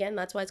wrong, again,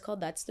 that's why it's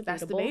called That's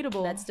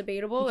Debatable. That's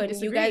debatable. And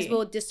disagree. You guys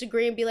will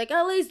disagree and be like,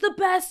 LA's the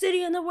best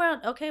city in the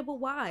world. Okay, but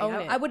why?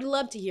 I would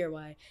love to hear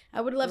why.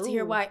 I would love to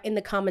hear why in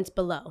the comments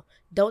below.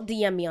 Don't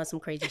DM me on some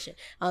crazy shit.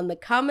 On the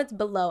comments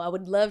below, I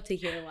would love to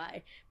hear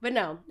why. But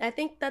no, I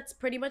think that's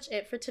pretty much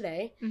it for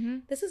today.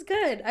 This is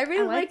good. I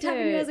really liked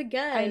having you as a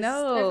guest. I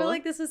know. I feel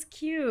like this was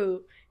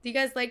cute. Do you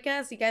guys like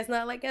guests? You guys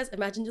not like guests?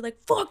 Imagine you're like,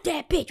 fuck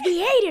that bitch. We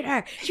hated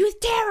her. She was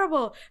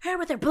terrible. Her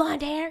with her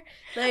blonde hair.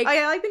 Like, oh,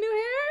 yeah, I like the new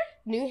hair?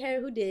 New hair,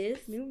 who dis?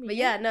 New me. But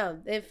yeah, no.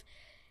 If,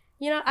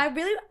 you know,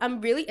 I'm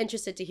really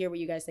interested to hear what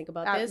you guys think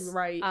about this.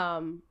 Right.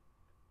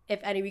 If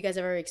any of you guys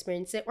ever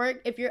experienced it, or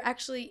if you're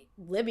actually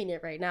living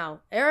it right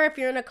now, or if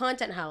you're in a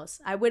content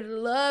house, I would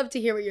love to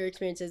hear what your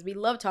experience is. We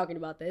love talking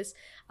about this.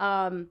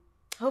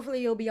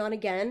 Hopefully you'll be on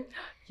again.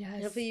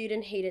 Yes. Hopefully you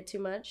didn't hate it too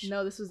much.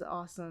 No, this was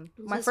awesome.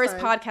 My first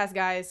podcast,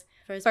 guys.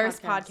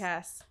 First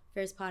podcast.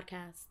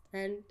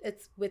 And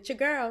it's with your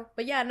girl.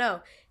 But yeah,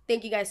 no.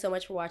 Thank you guys so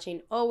much for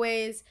watching.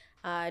 Always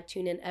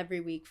tune in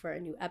every week for a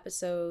new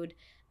episode.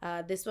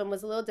 This one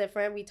was a little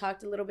different. We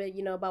talked a little bit,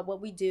 you know, about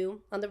what we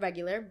do on the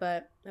regular,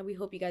 but we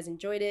hope you guys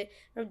enjoyed it.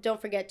 Don't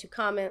forget to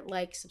comment,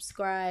 like,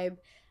 subscribe,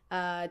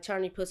 turn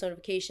on your post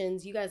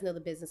notifications. You guys know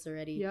the business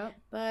already. Yep.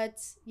 But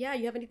yeah,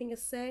 you have anything to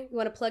say? You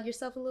want to plug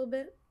yourself a little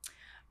bit?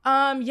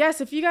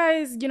 Yes, if you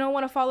guys, you know,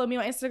 want to follow me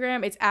on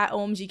Instagram, it's at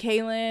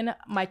OMGKaylin.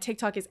 My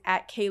TikTok is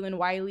at Kaylin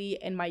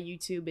Wiley, and my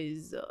YouTube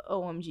is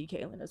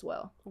OMGKaylin as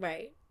well.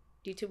 Right.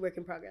 YouTube work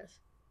in progress.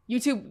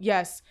 YouTube,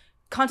 yes.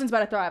 Content's about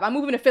to thrive. I'm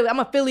moving to Philly. I'm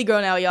a Philly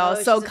girl now, y'all.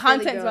 So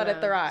content's about to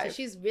thrive. So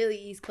she's really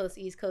East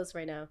Coast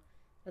right now.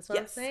 That's what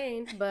I'm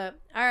saying. But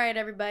all right,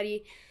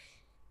 everybody.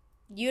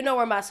 You know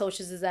where my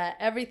socials is at.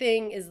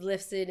 Everything is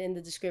listed in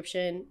the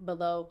description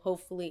below.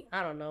 Hopefully,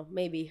 I don't know,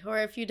 maybe. Or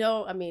if you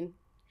don't, I mean,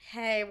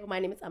 hey, well, my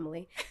name is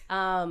Emily.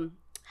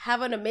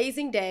 Have an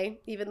amazing day,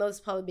 even though this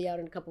will probably be out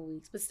in a couple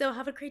weeks. But still,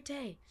 have a great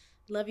day.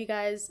 Love you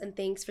guys, and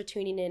thanks for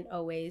tuning in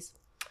always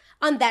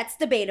on That's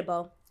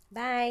Debatable.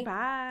 Bye.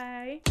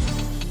 Bye.